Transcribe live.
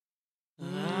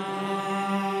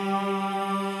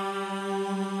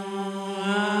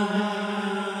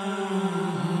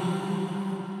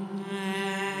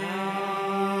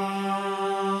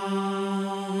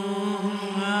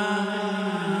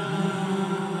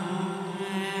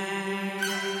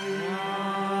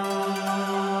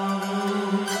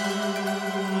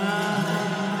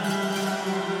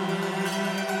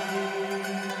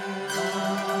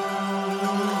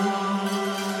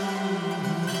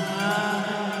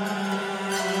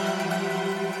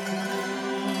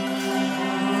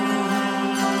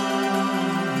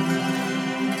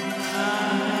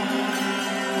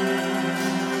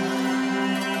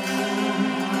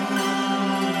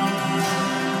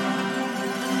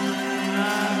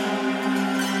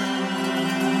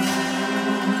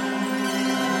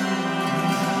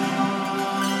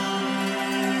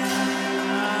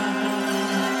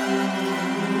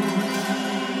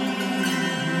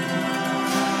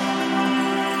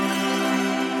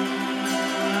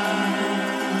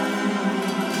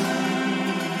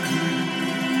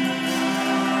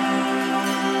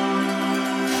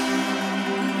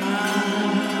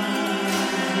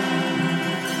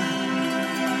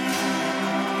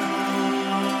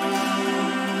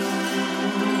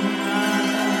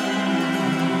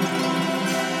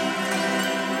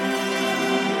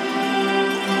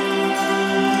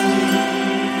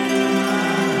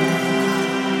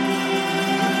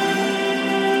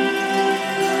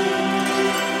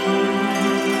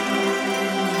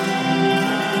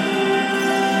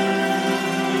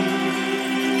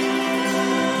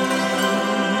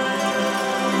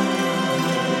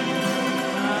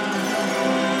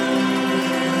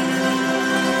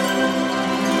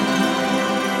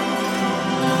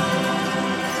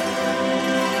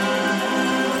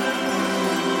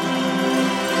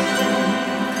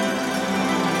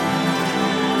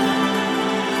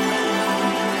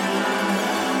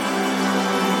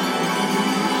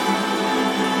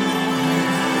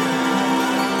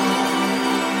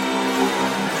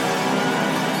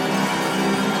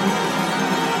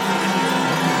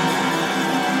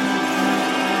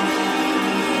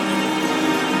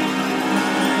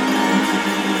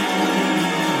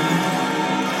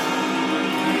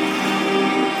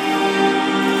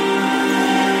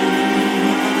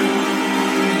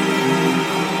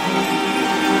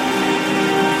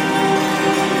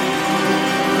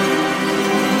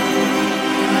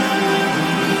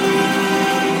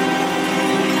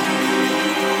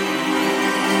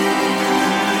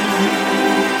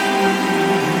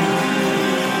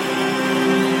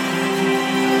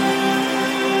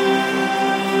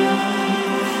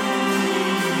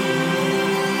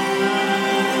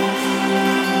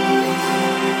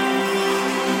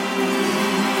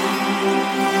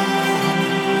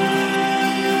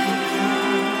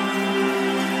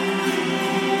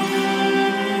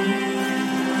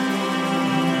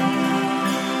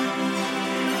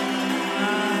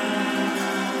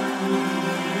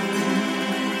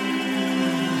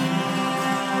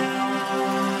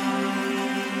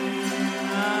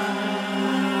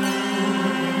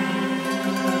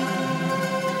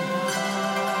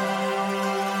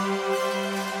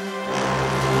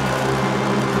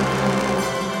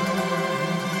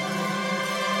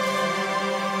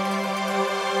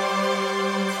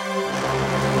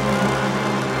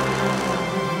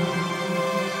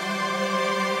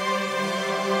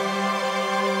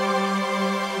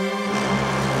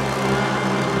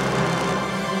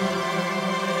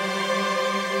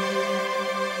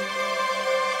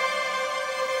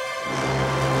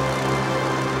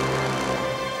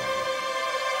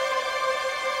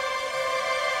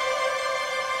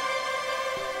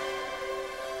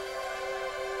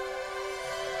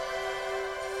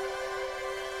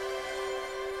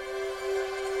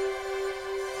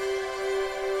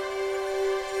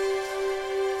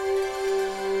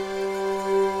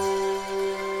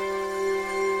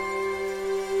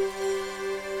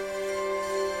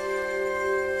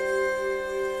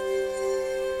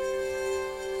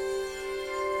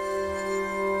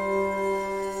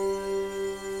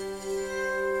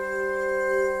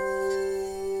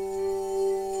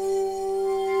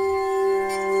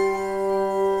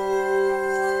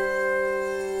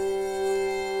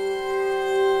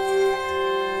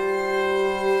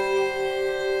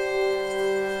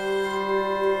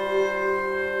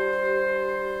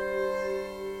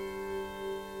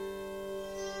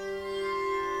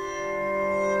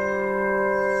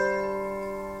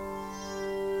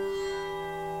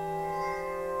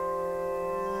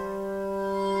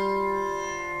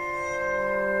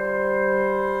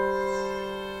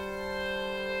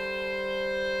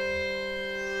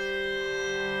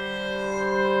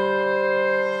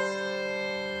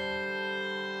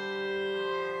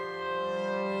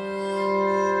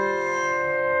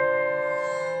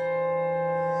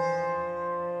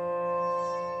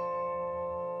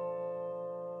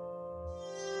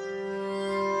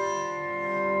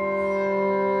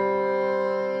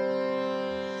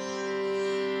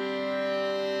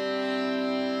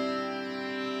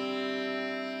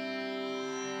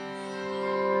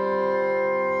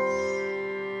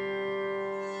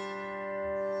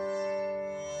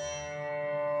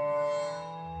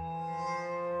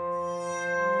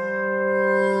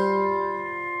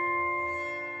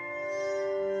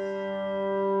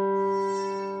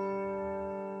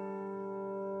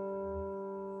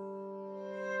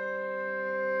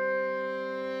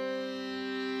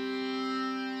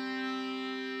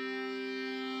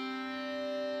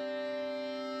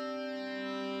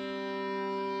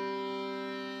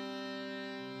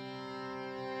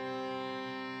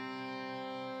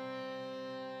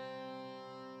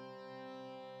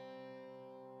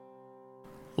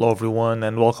Hello everyone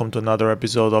and welcome to another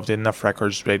episode of the Enough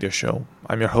Records radio show.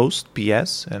 I'm your host,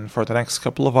 PS, and for the next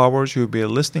couple of hours you'll be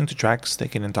listening to tracks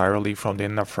taken entirely from the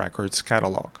Enough Records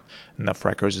catalog. Enough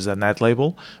Records is a net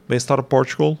label based out of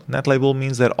Portugal. Net label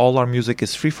means that all our music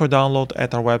is free for download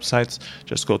at our websites.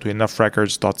 Just go to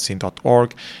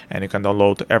enoughrecords.scene.org and you can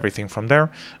download everything from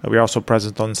there. We are also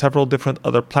present on several different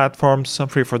other platforms, some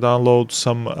free for download,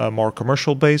 some more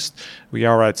commercial based. We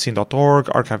are at scene.org,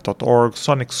 archive.org,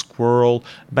 Sonic Squirrel,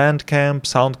 Bandcamp,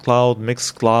 SoundCloud,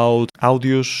 Mixcloud,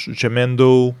 Audios,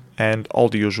 Gemendo, and all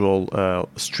the usual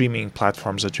streaming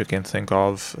platforms that you can think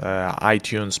of,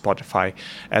 iTunes, Spotify,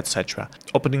 etc.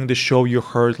 Opening the show, you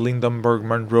heard Lindenberg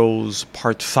Munroe's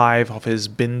Part 5 of his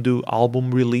Bindu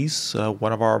album release,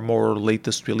 one of our more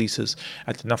latest releases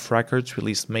at Enough Records,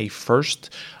 released May 1st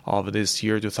of this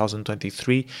year,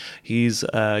 2023. He's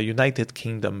a United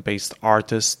Kingdom-based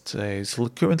artist. He's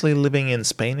currently living in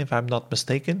Spain, if I'm not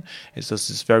mistaken. It's just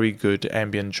this very good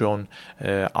ambient drone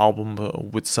album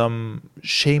with some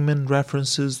shaman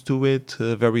references to it,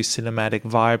 a very cinematic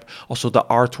vibe. Also, the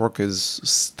artwork is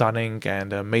stunning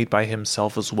and made by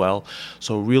himself as well.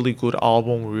 So really good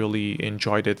album, really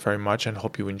enjoyed it very much and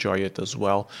hope you enjoy it as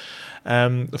well.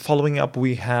 Following up,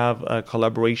 we have a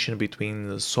collaboration between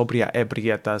Sobria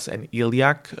Ebrietas and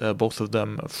Iliaque, both of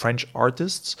them French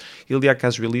artists. Iliaque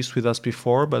has released with us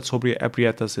before, but Sobria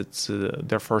Ebrietas, it's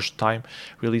their first time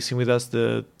releasing with us.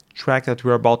 The track that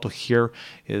we're about to hear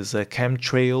is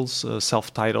Chemtrails,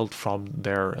 self-titled from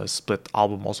their split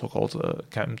album, also called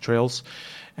Chemtrails.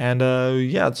 And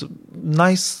it's a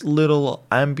nice little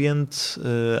ambient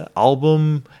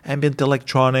album, ambient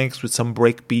electronics with some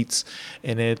break beats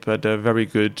in it, but a very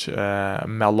good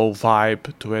mellow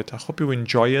vibe to it. I hope you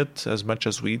enjoy it as much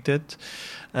as we did.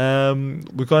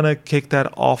 We're gonna kick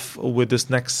that off with this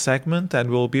next segment, and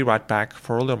we'll be right back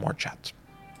for a little more chat.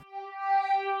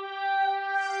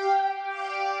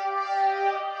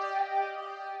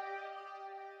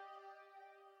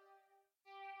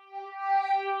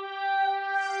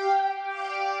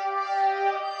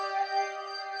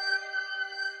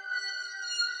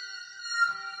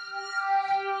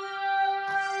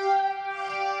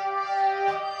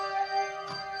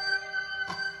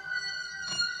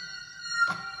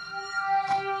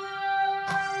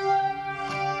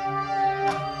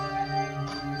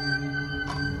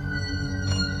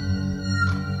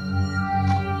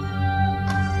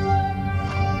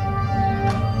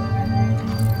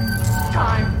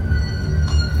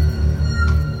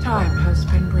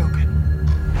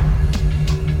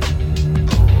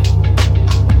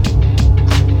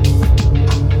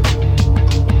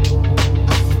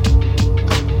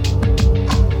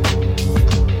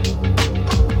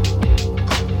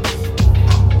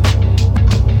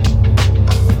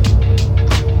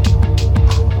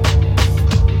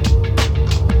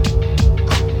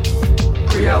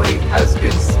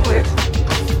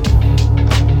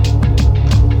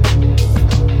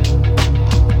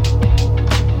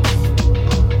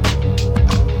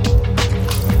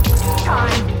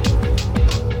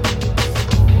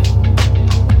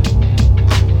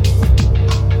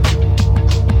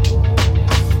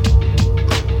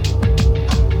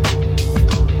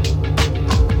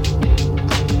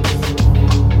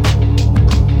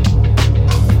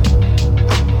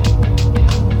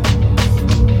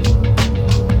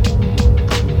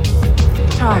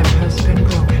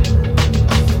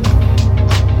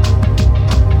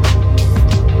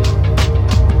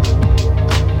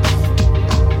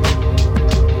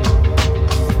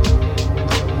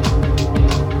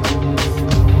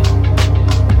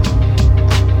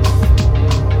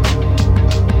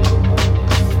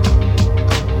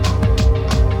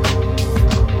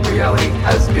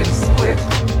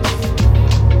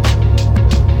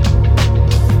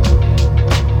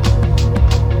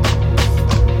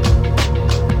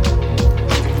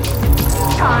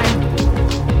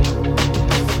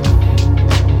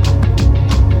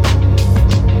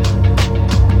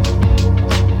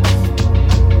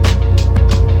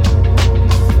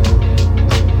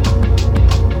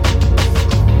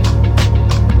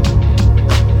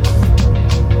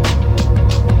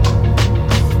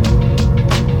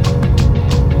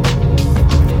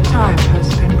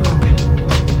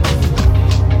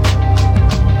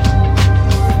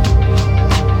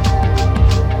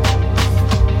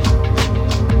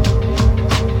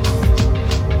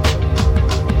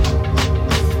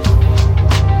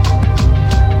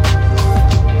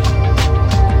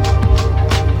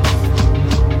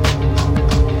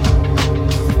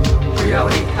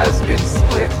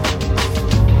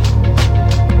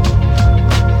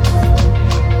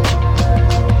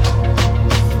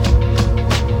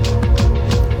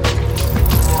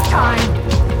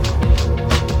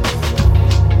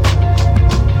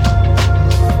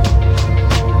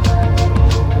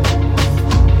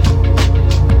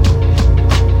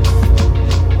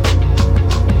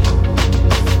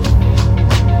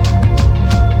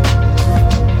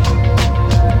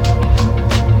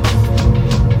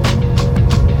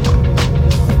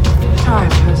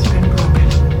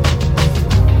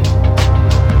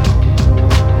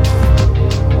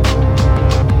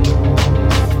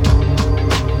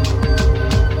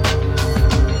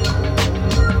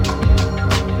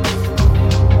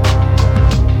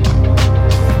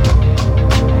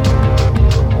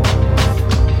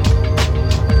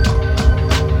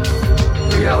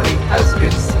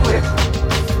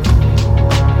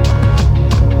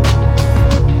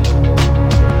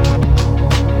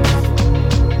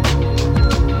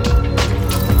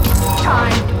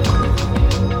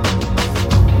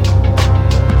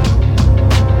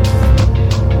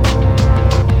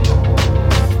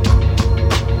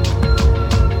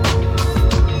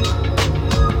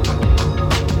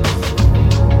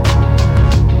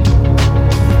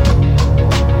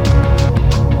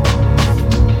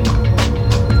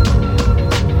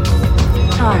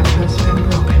 time has been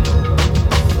broken.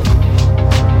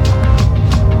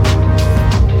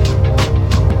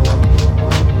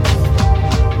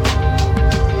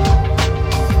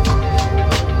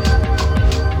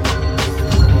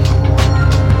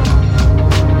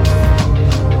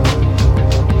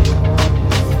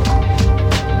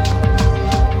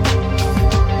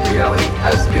 Reality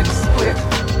has been split.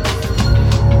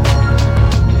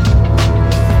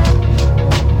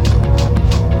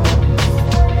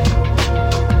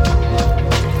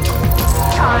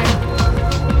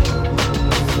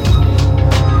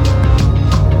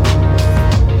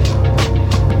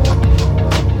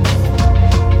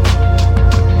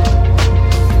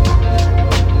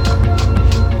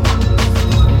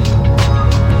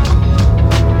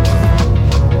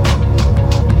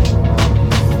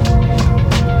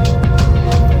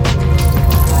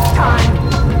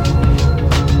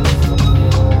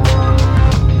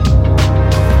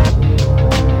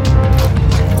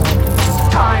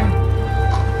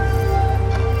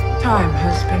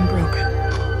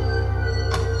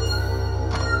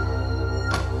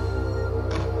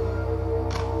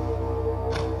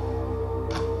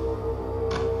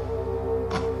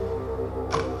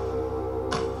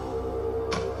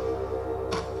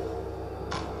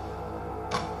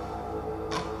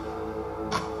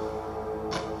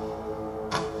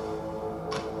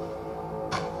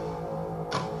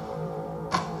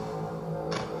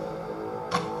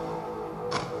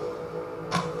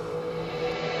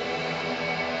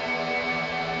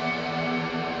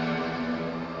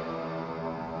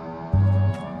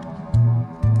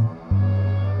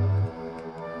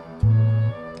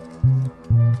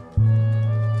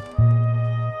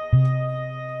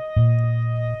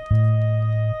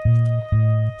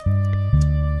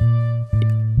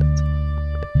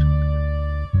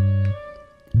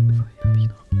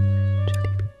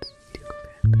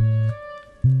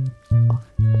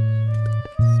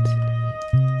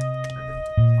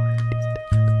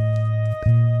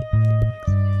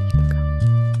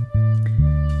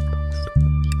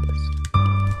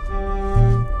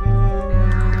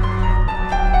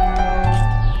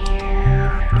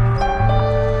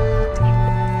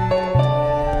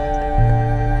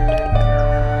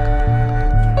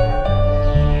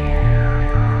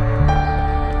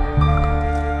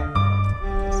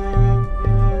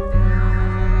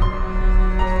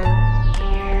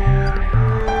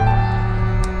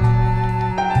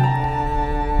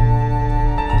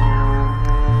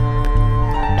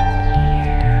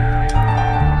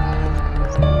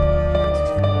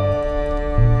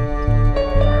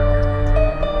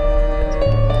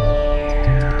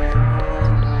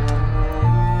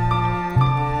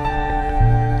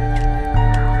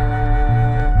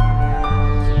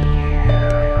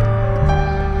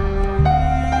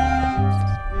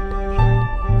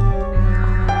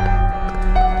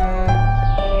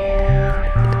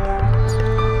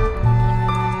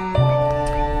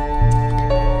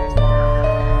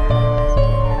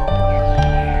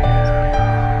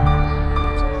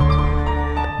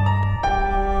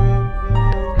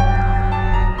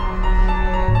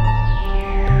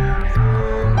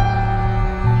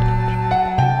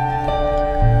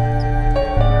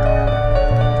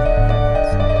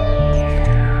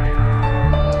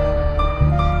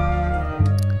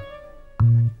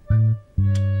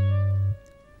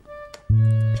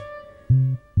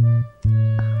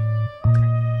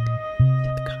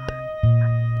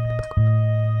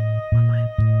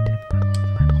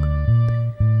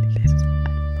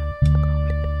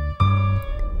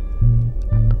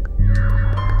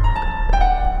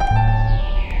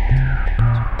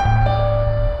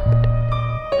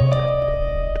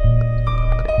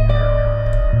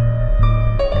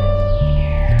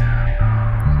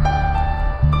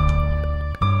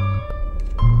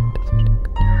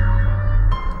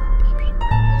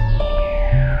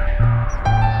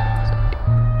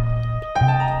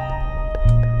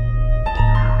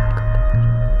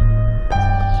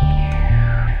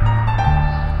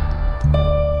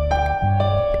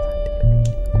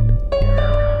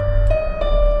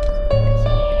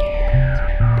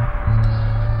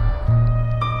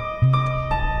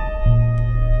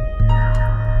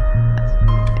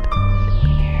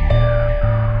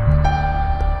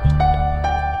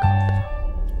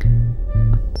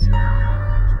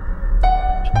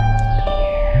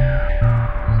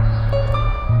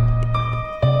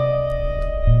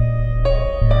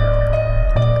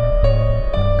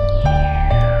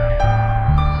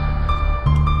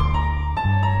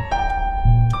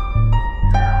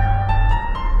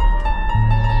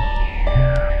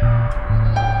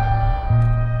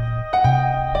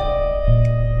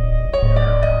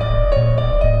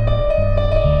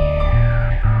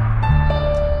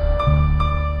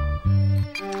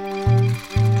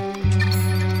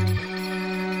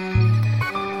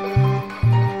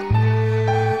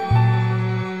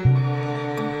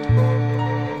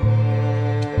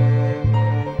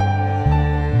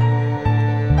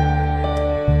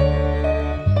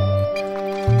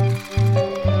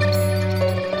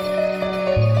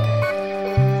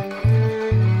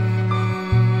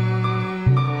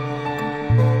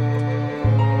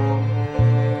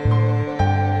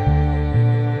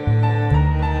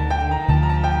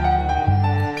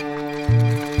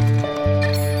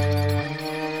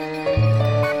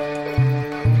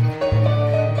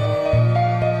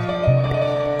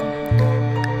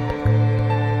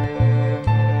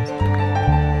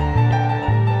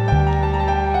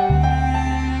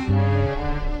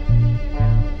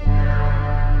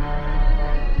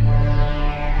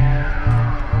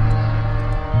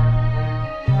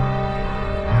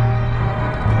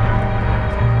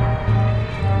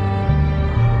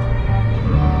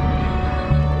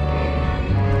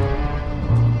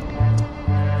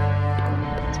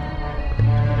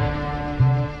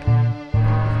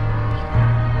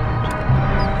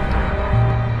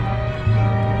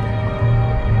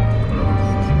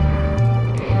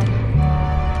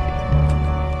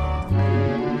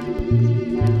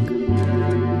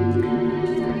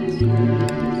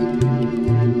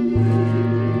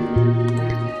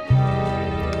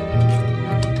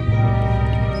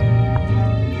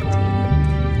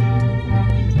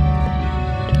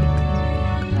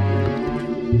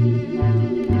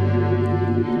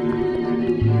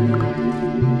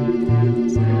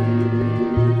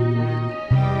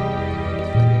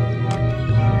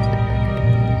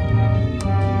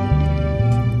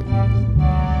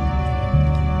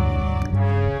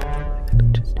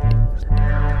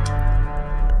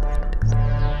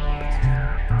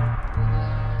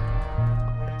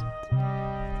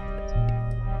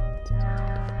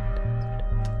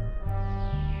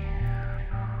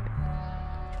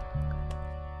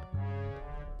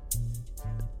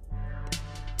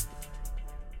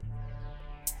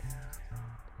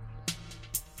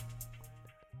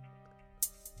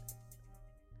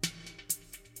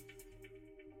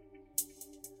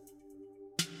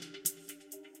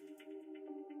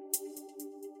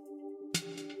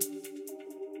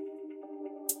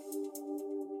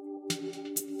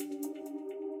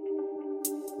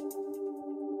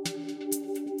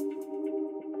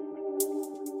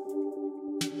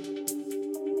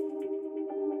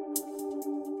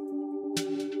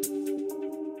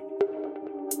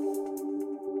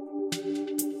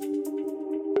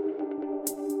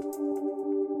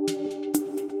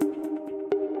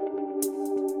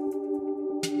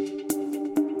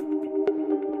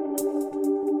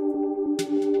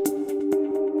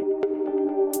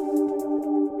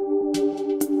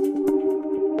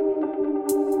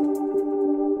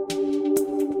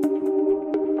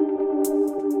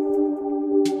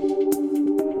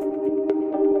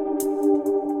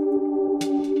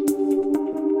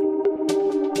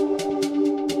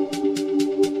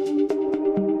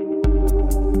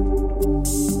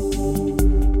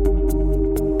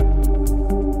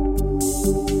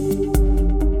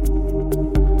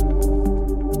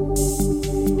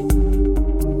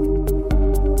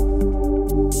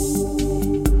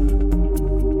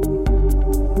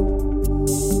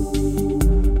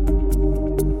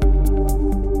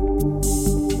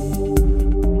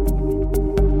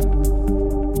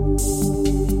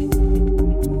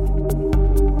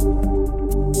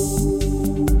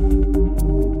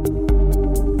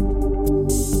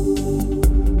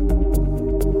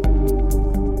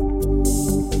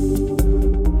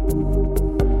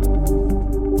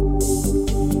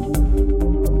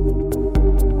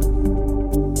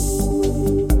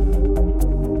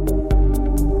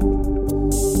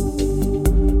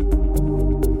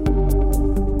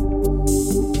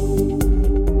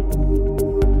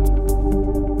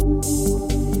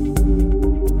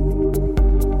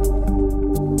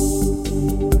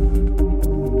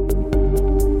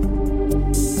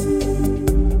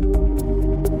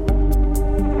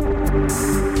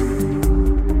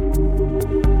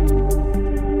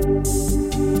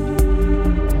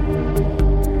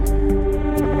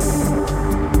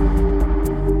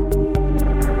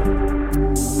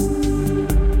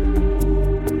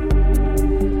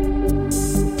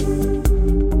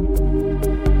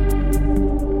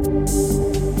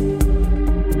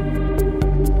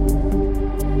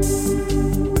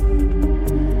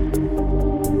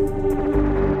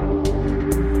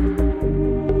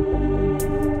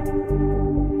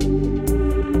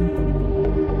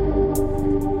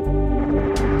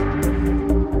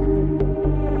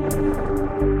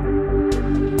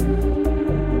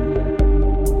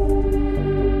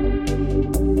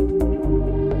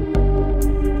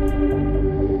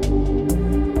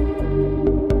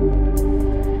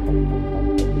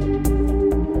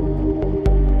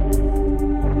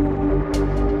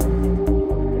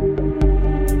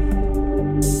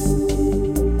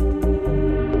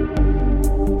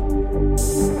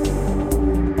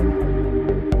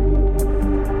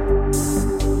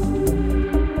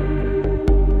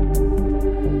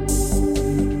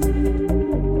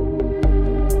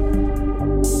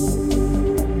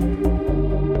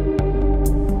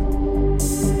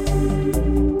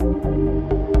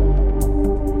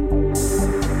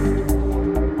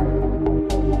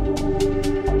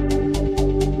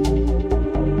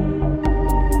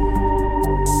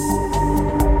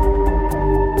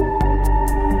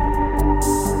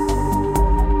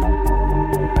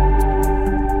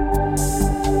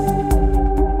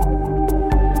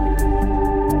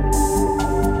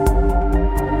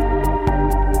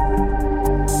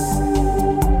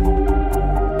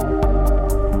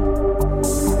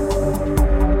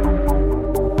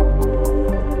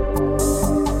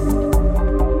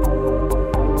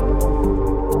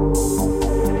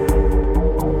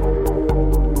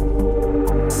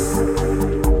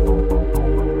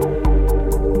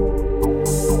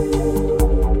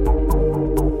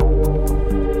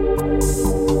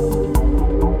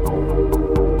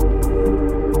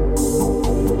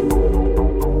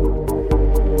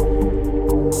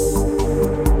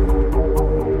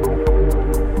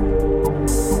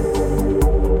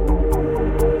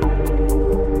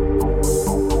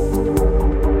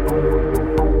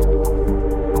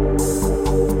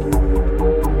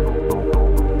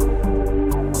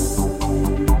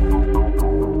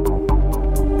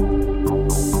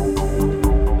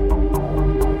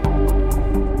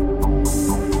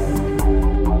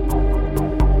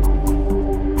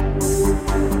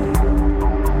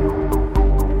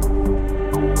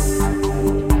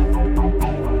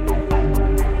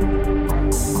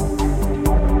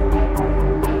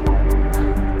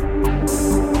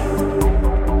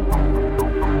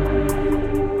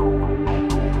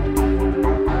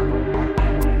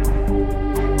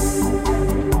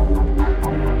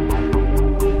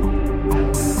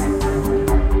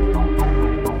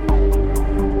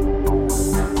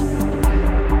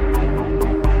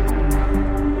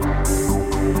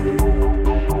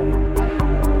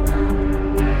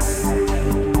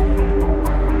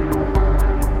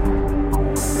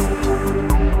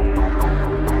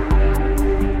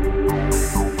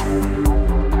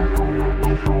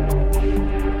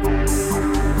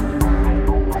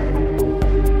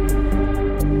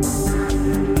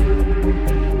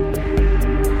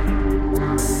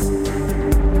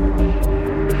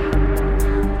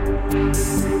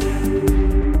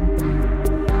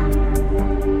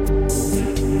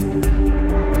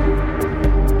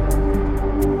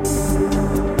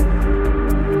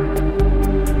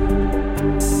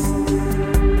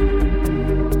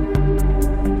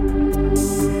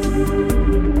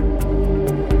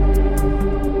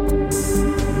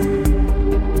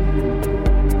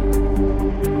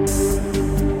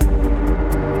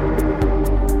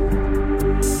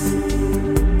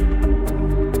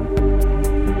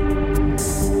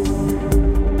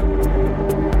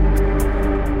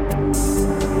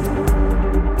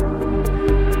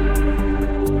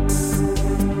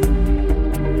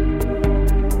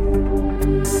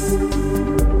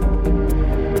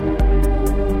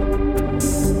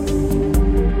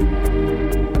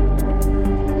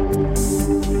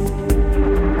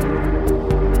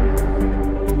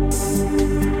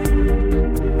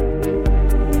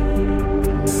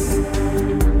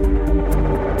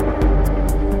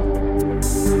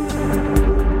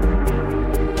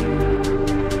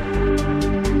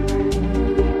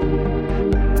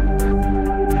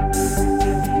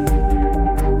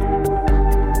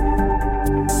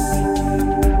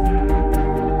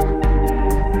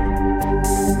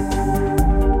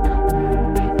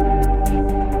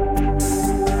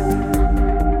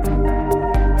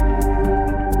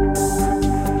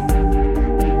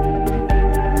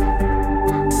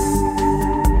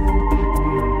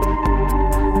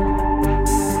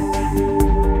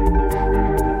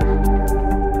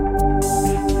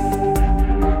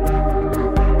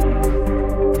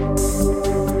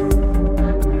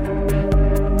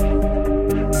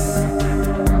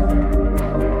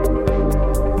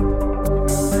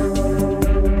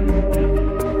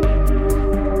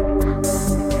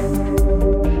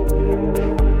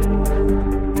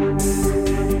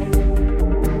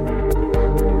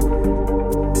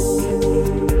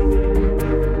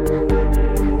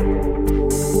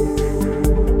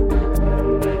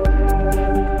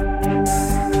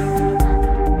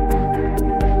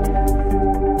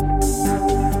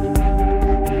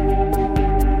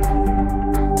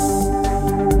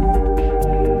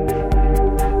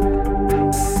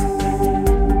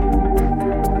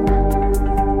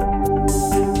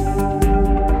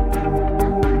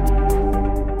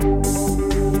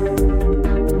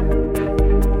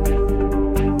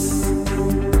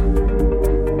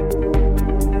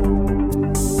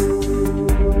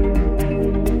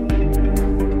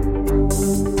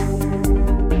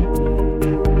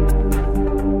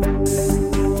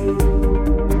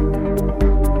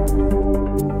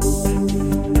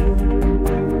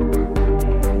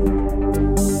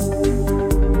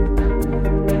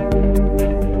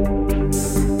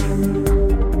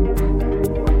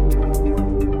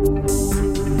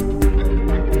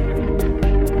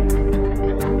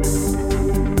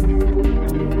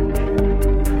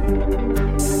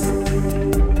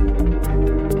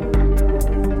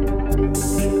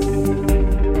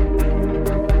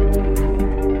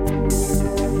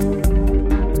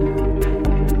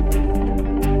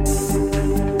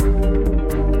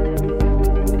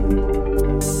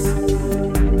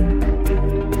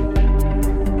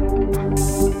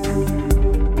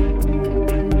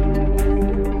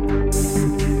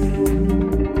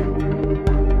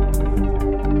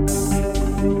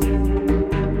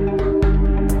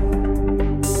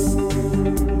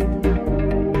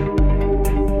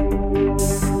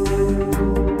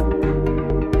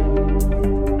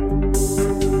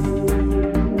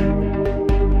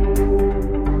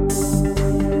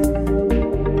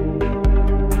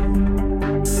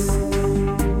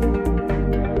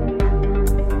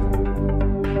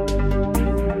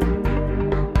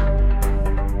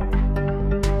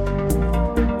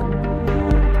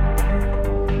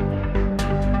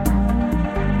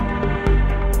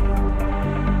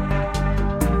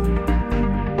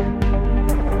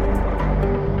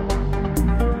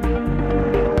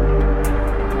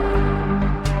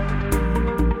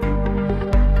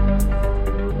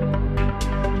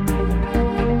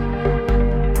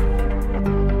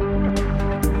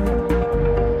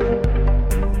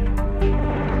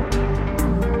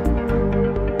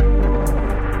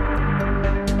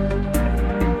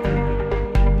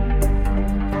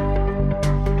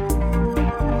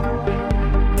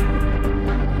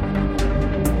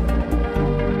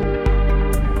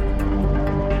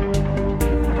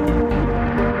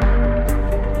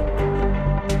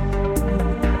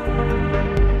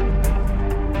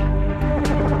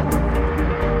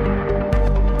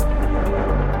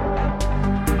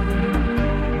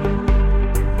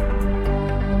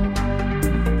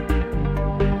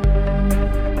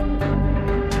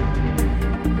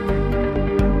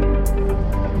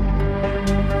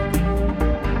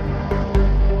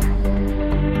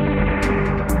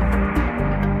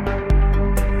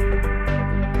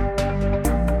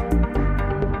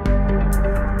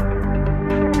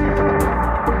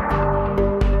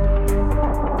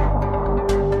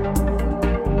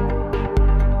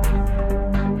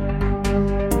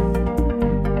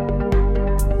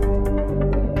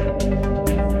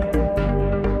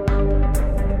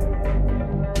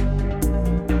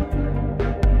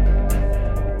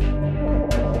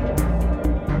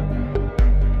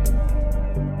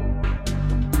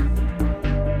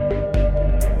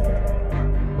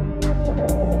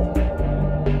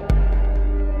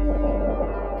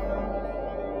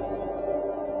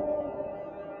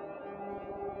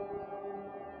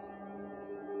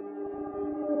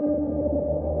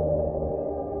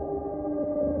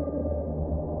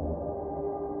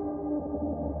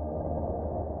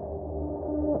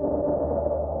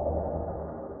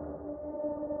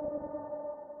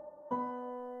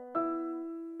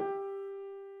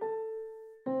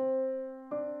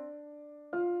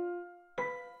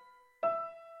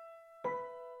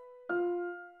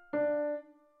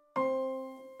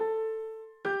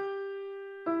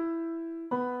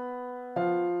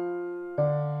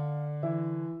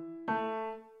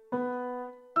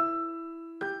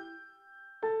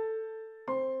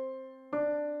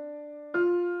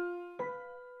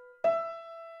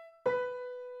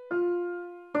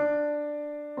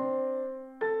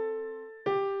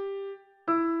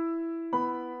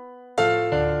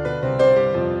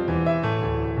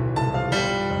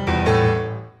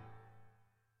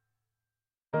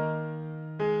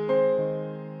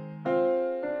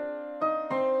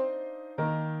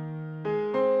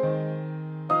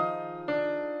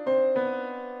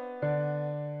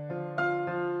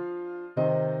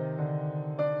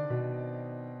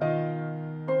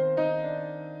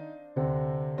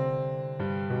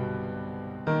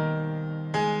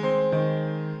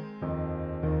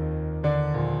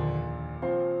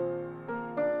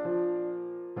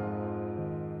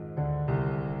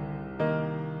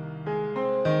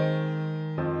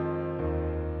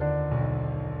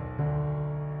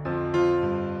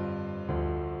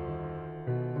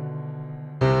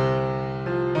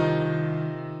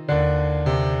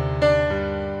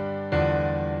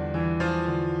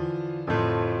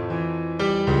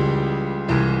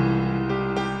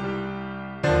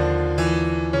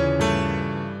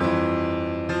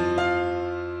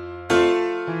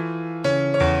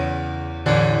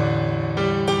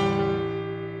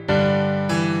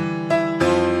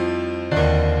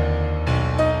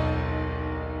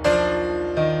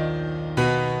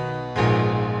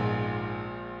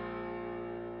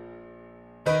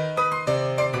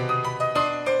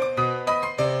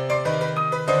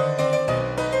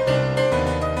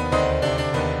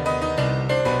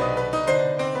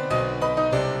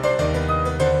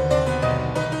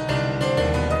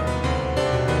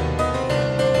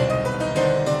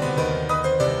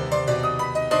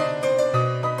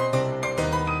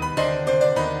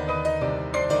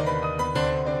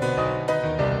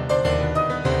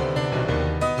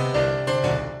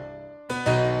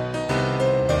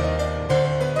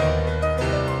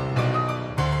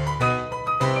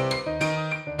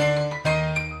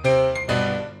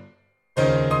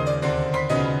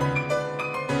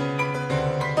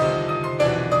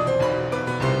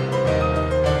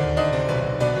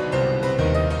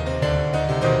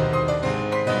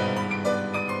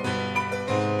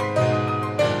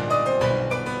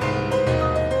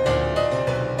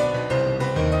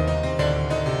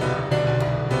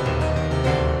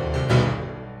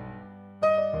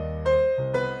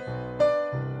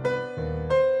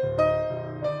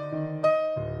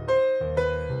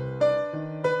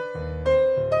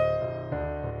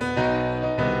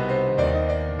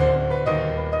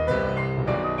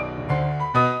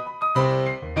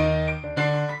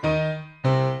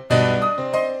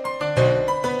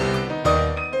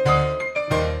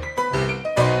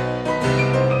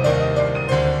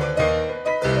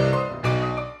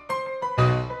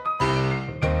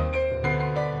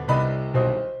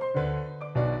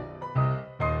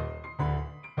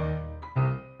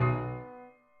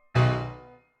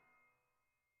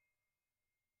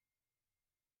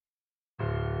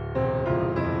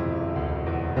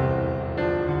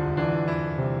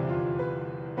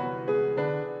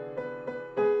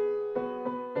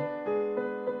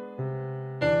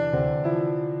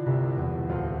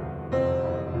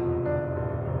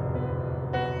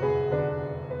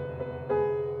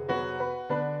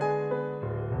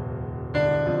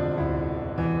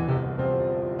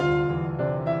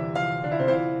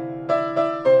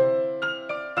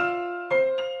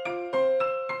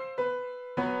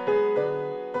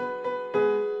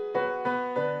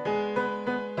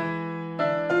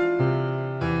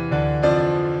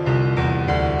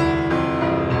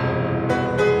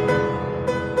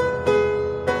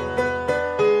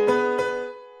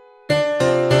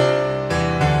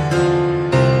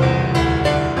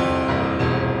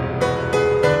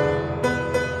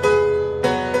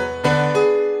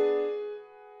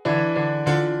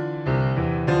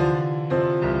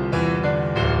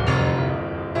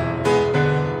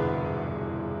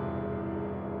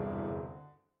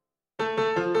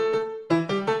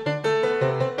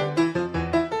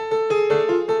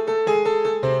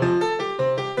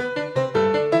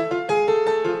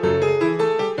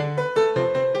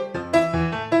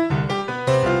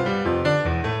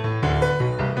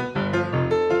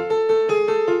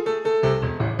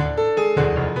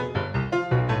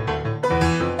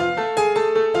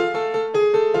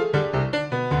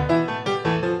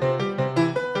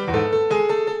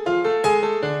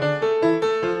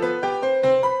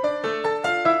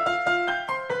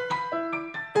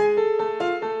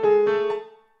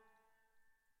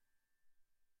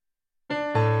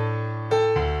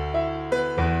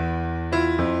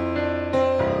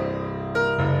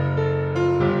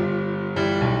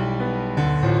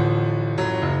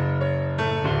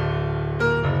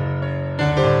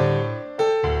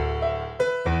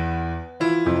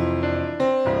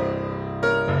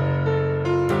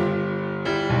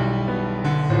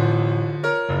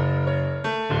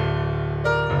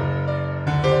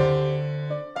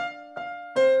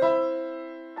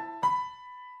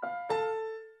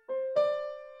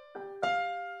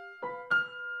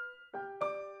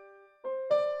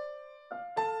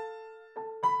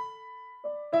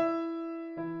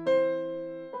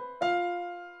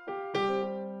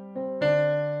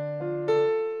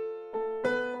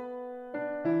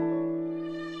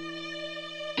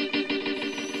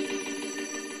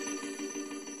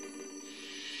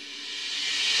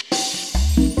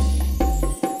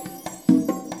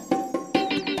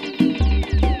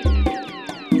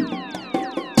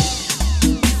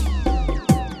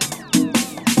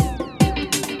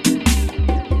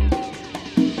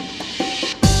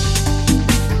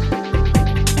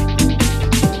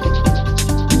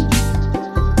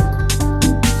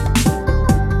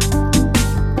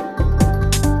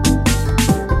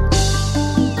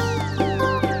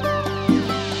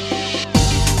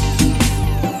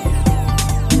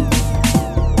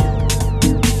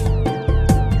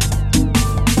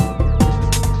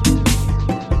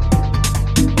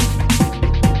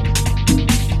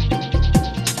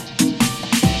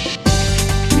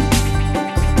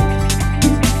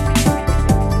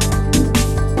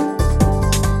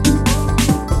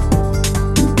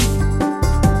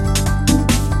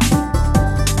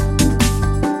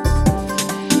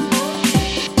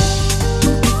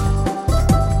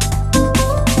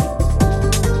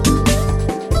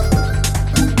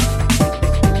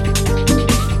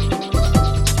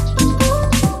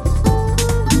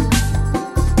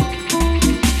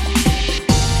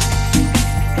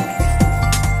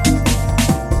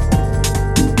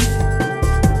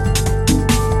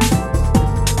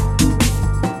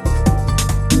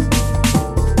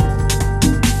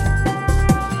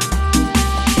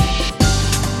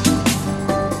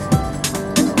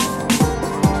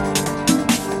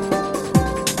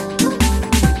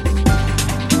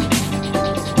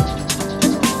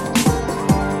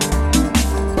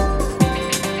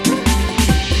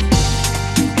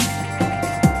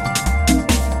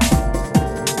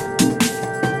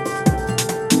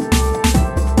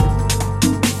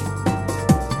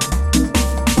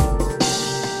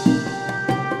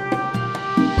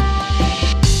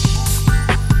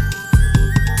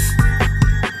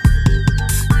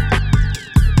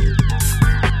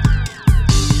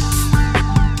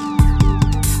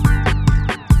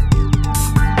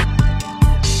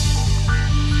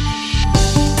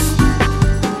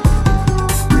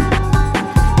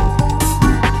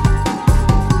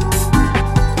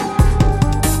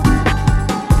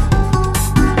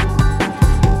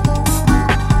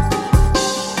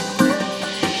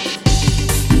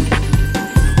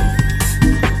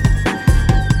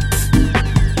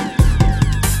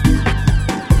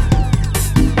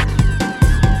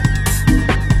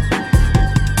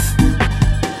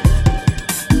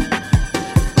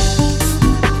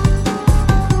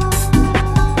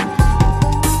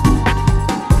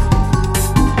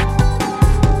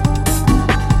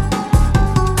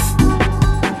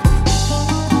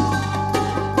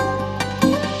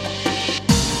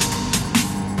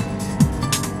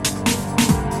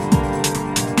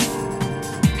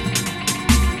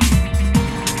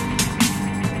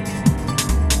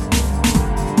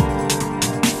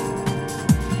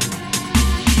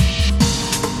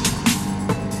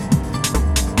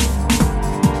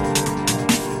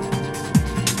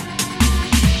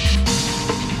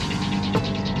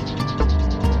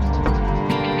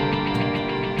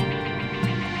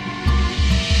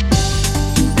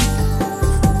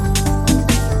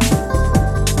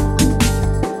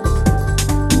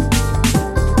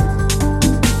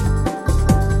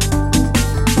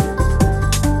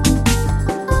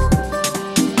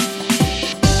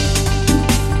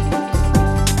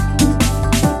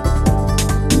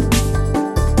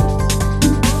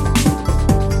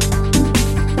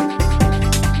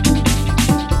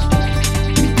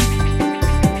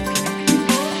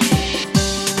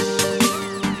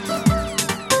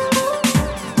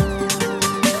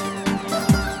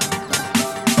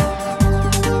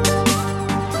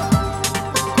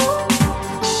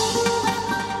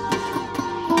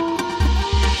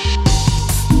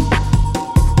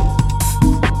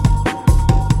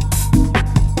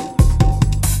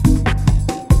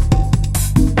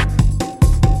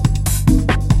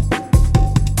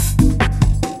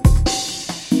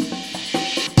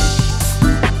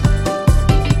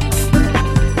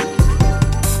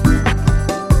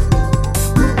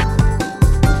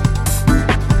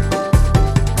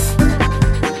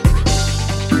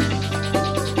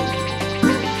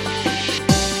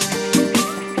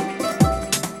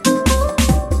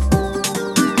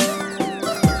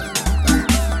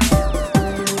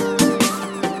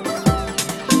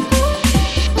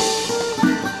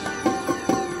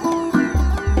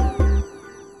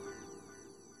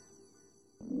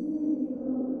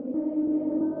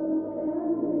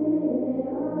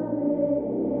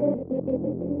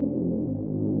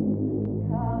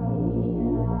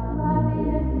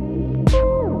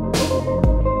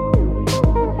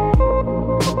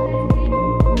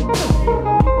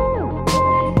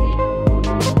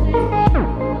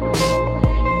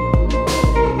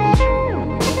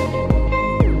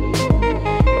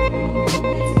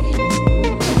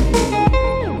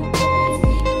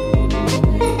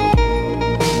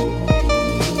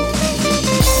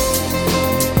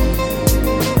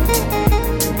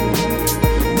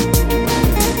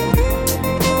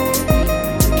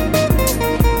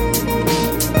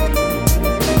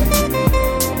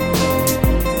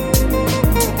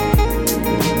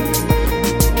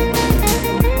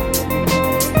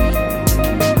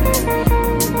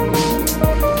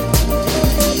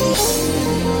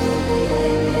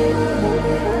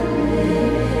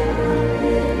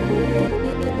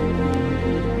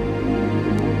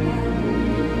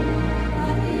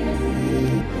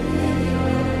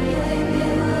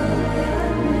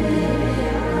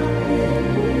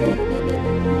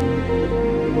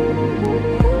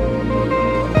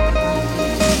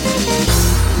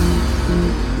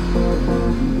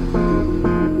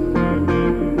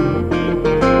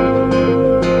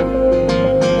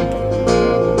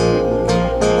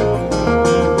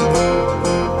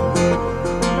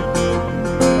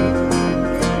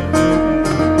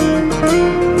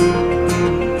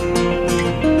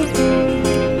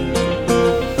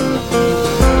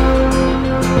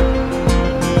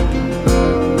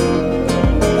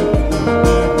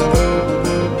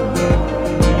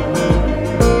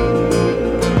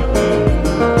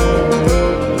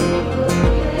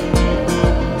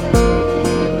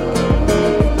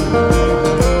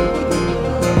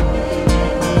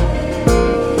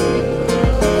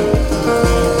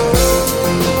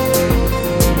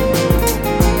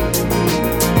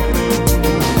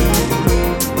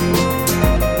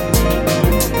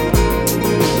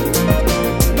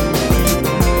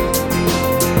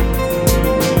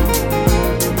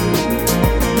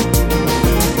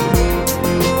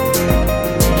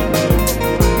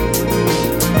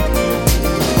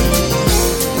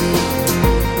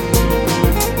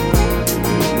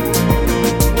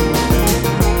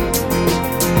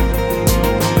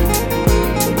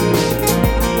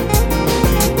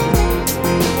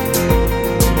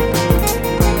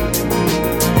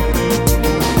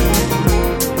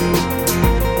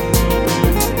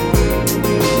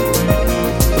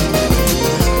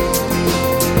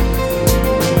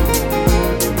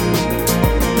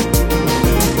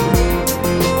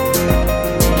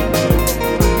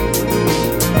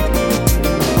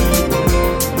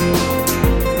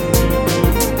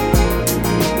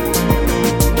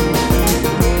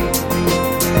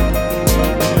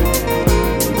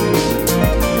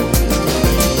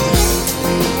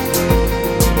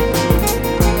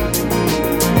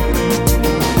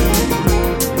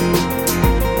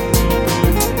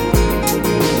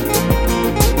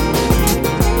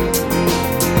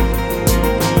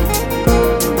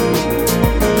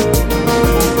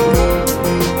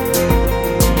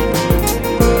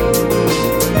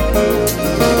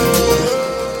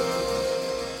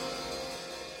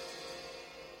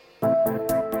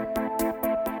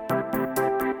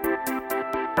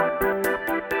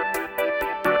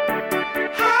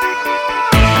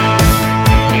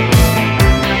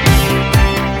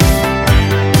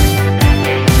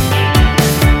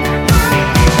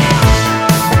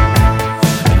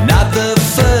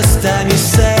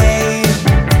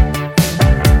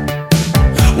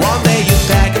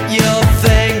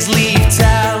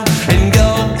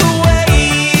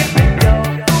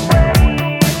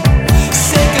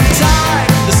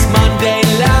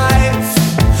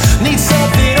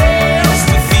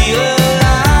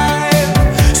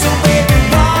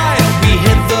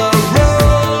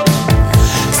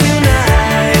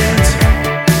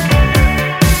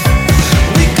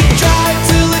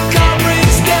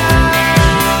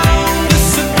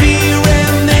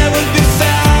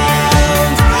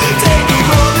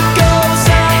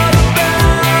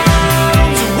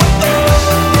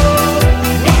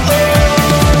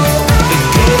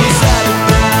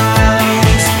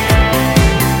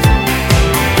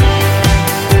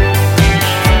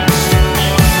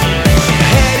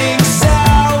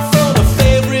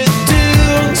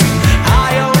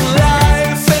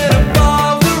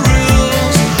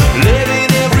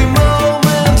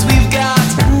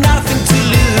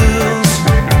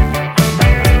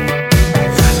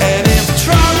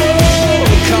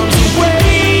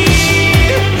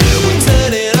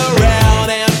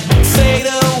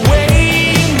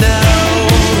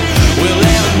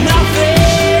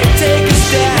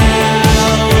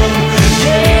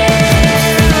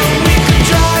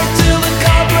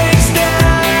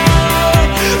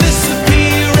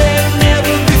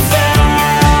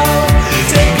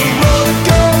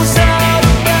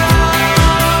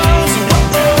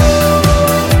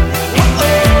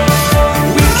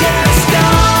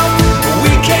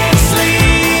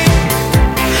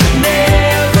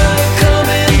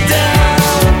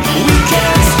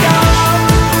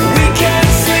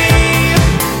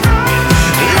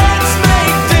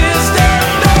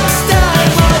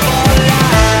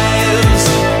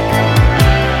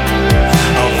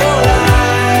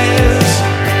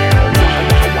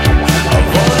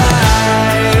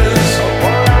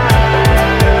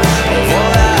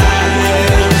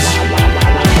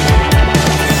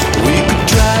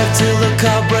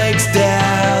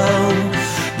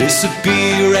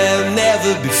 disappear and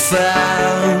never be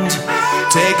found.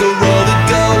 Take a road that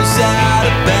goes out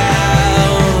of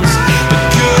bounds, that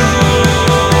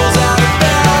goes out of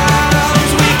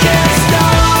bounds. We can't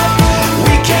stop,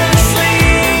 we can't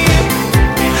sleep,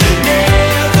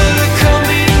 never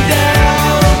coming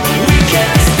down. We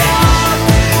can't stop,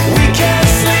 we can't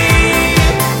sleep.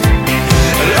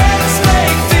 Let's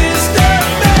make this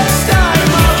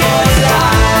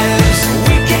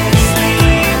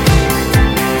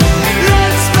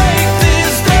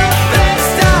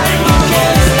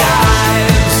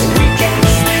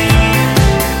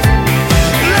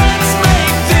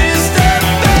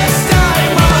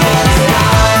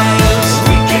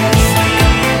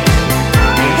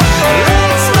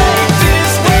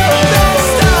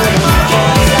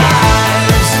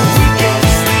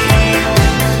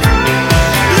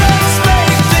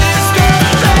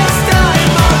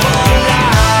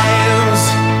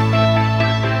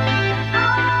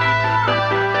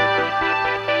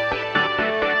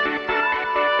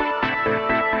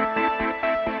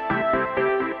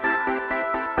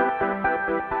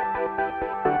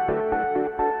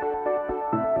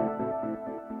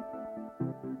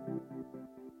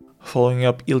Following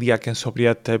up Iliaque and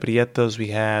Sobria Ebrietas, we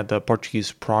had a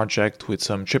Portuguese project with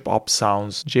some trip-hop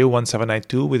sounds,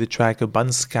 J1792 with the track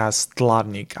Banská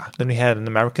Stiavnica. Then we had an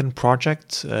American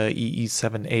project,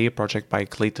 EE7A, project by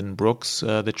Clayton Brooks.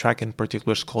 The track in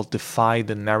particular is called Defy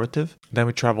the Narrative. Then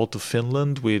we traveled to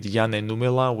Finland with Janne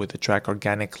Nummela with the track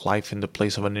Organic Life in the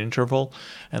Place of an Interval.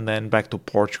 And then back to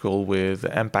Portugal with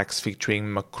M-PeX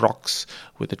featuring Makrox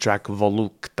with the track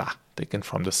Volukta, taken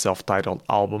from the self-titled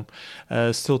album.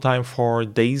 Still time for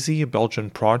Daizy, a Belgian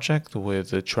project with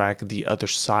the track The Other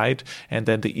Side, and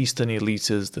then the Easton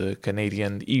Ellises, the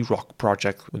Canadian E-rock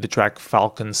project, with the track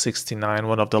Falcon 69,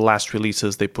 one of the last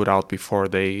releases they put out before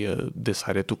they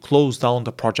decided to close down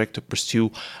the project to pursue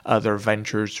other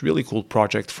ventures. Really cool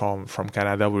project from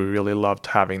Canada. We really loved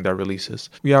having their releases.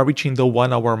 We are reaching the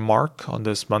 1 hour mark on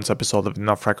this month's episode of the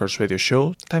Enough Records radio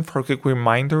show. Time for a quick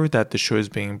reminder that the show is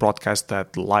being broadcast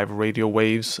at live radio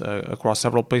waves across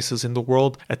several places in the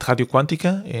world, at Radio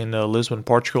Quântica in Lisbon,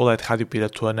 Portugal, at Radio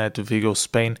Piratona at Vigo,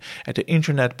 Spain, at the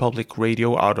Internet Public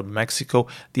Radio out of Mexico,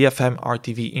 the FM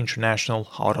RTV International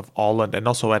out of Holland, and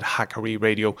also at Hakkari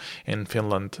Radio in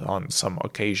Finland on some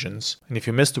occasions. And if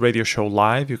you missed the radio show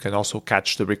live, you can also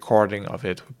catch the recording of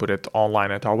it. We put it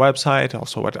online at our website,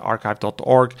 also at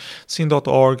archive.org,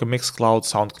 scene.org, Mixcloud,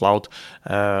 Soundcloud,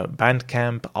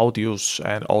 Bandcamp, Audios,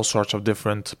 and all sorts of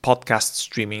different podcast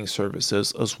streaming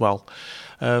services as well.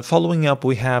 Following up,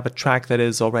 we have a track that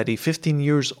is already 15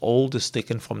 years old. It's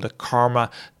taken from the Karma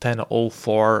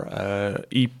 1004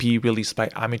 EP released by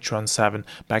Amitron 7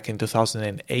 back in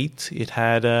 2008. It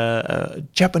had a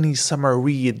Japanese summer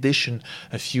re-edition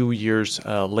a few years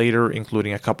later,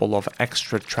 including a couple of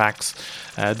extra tracks.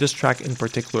 This track in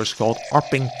particular is called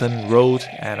Orpington Road,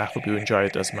 and I hope you enjoy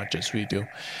it as much as we do.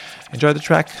 Enjoy the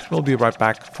track. We'll be right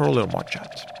back for a little more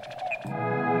chat.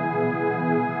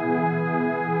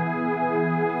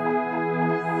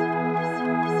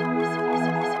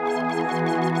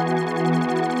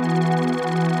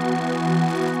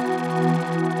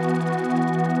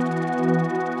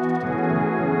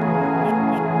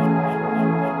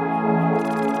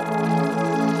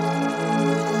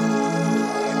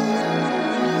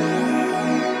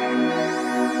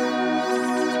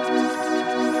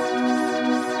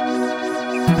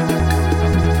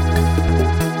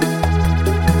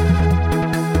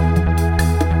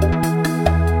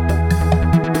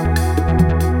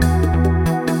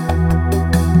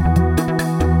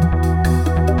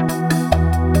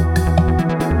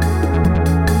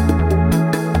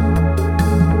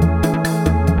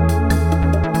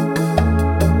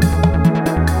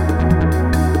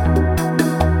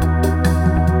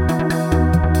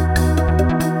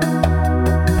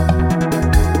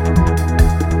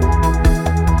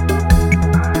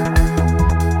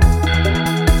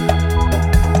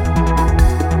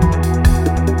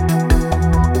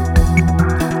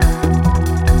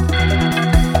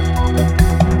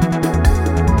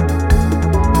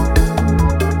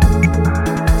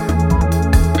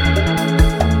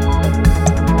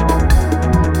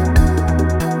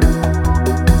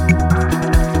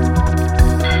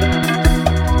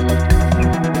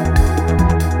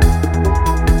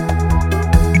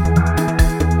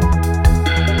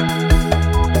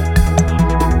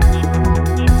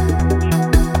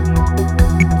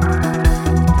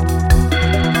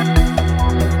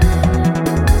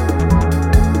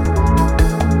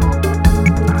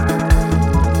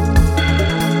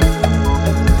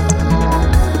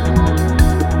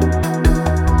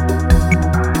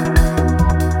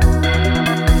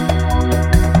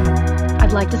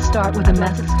 start with a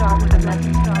message.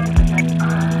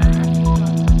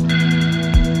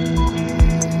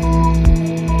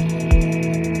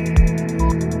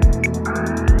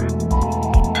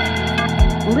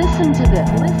 Listen to this.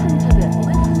 Listen to this.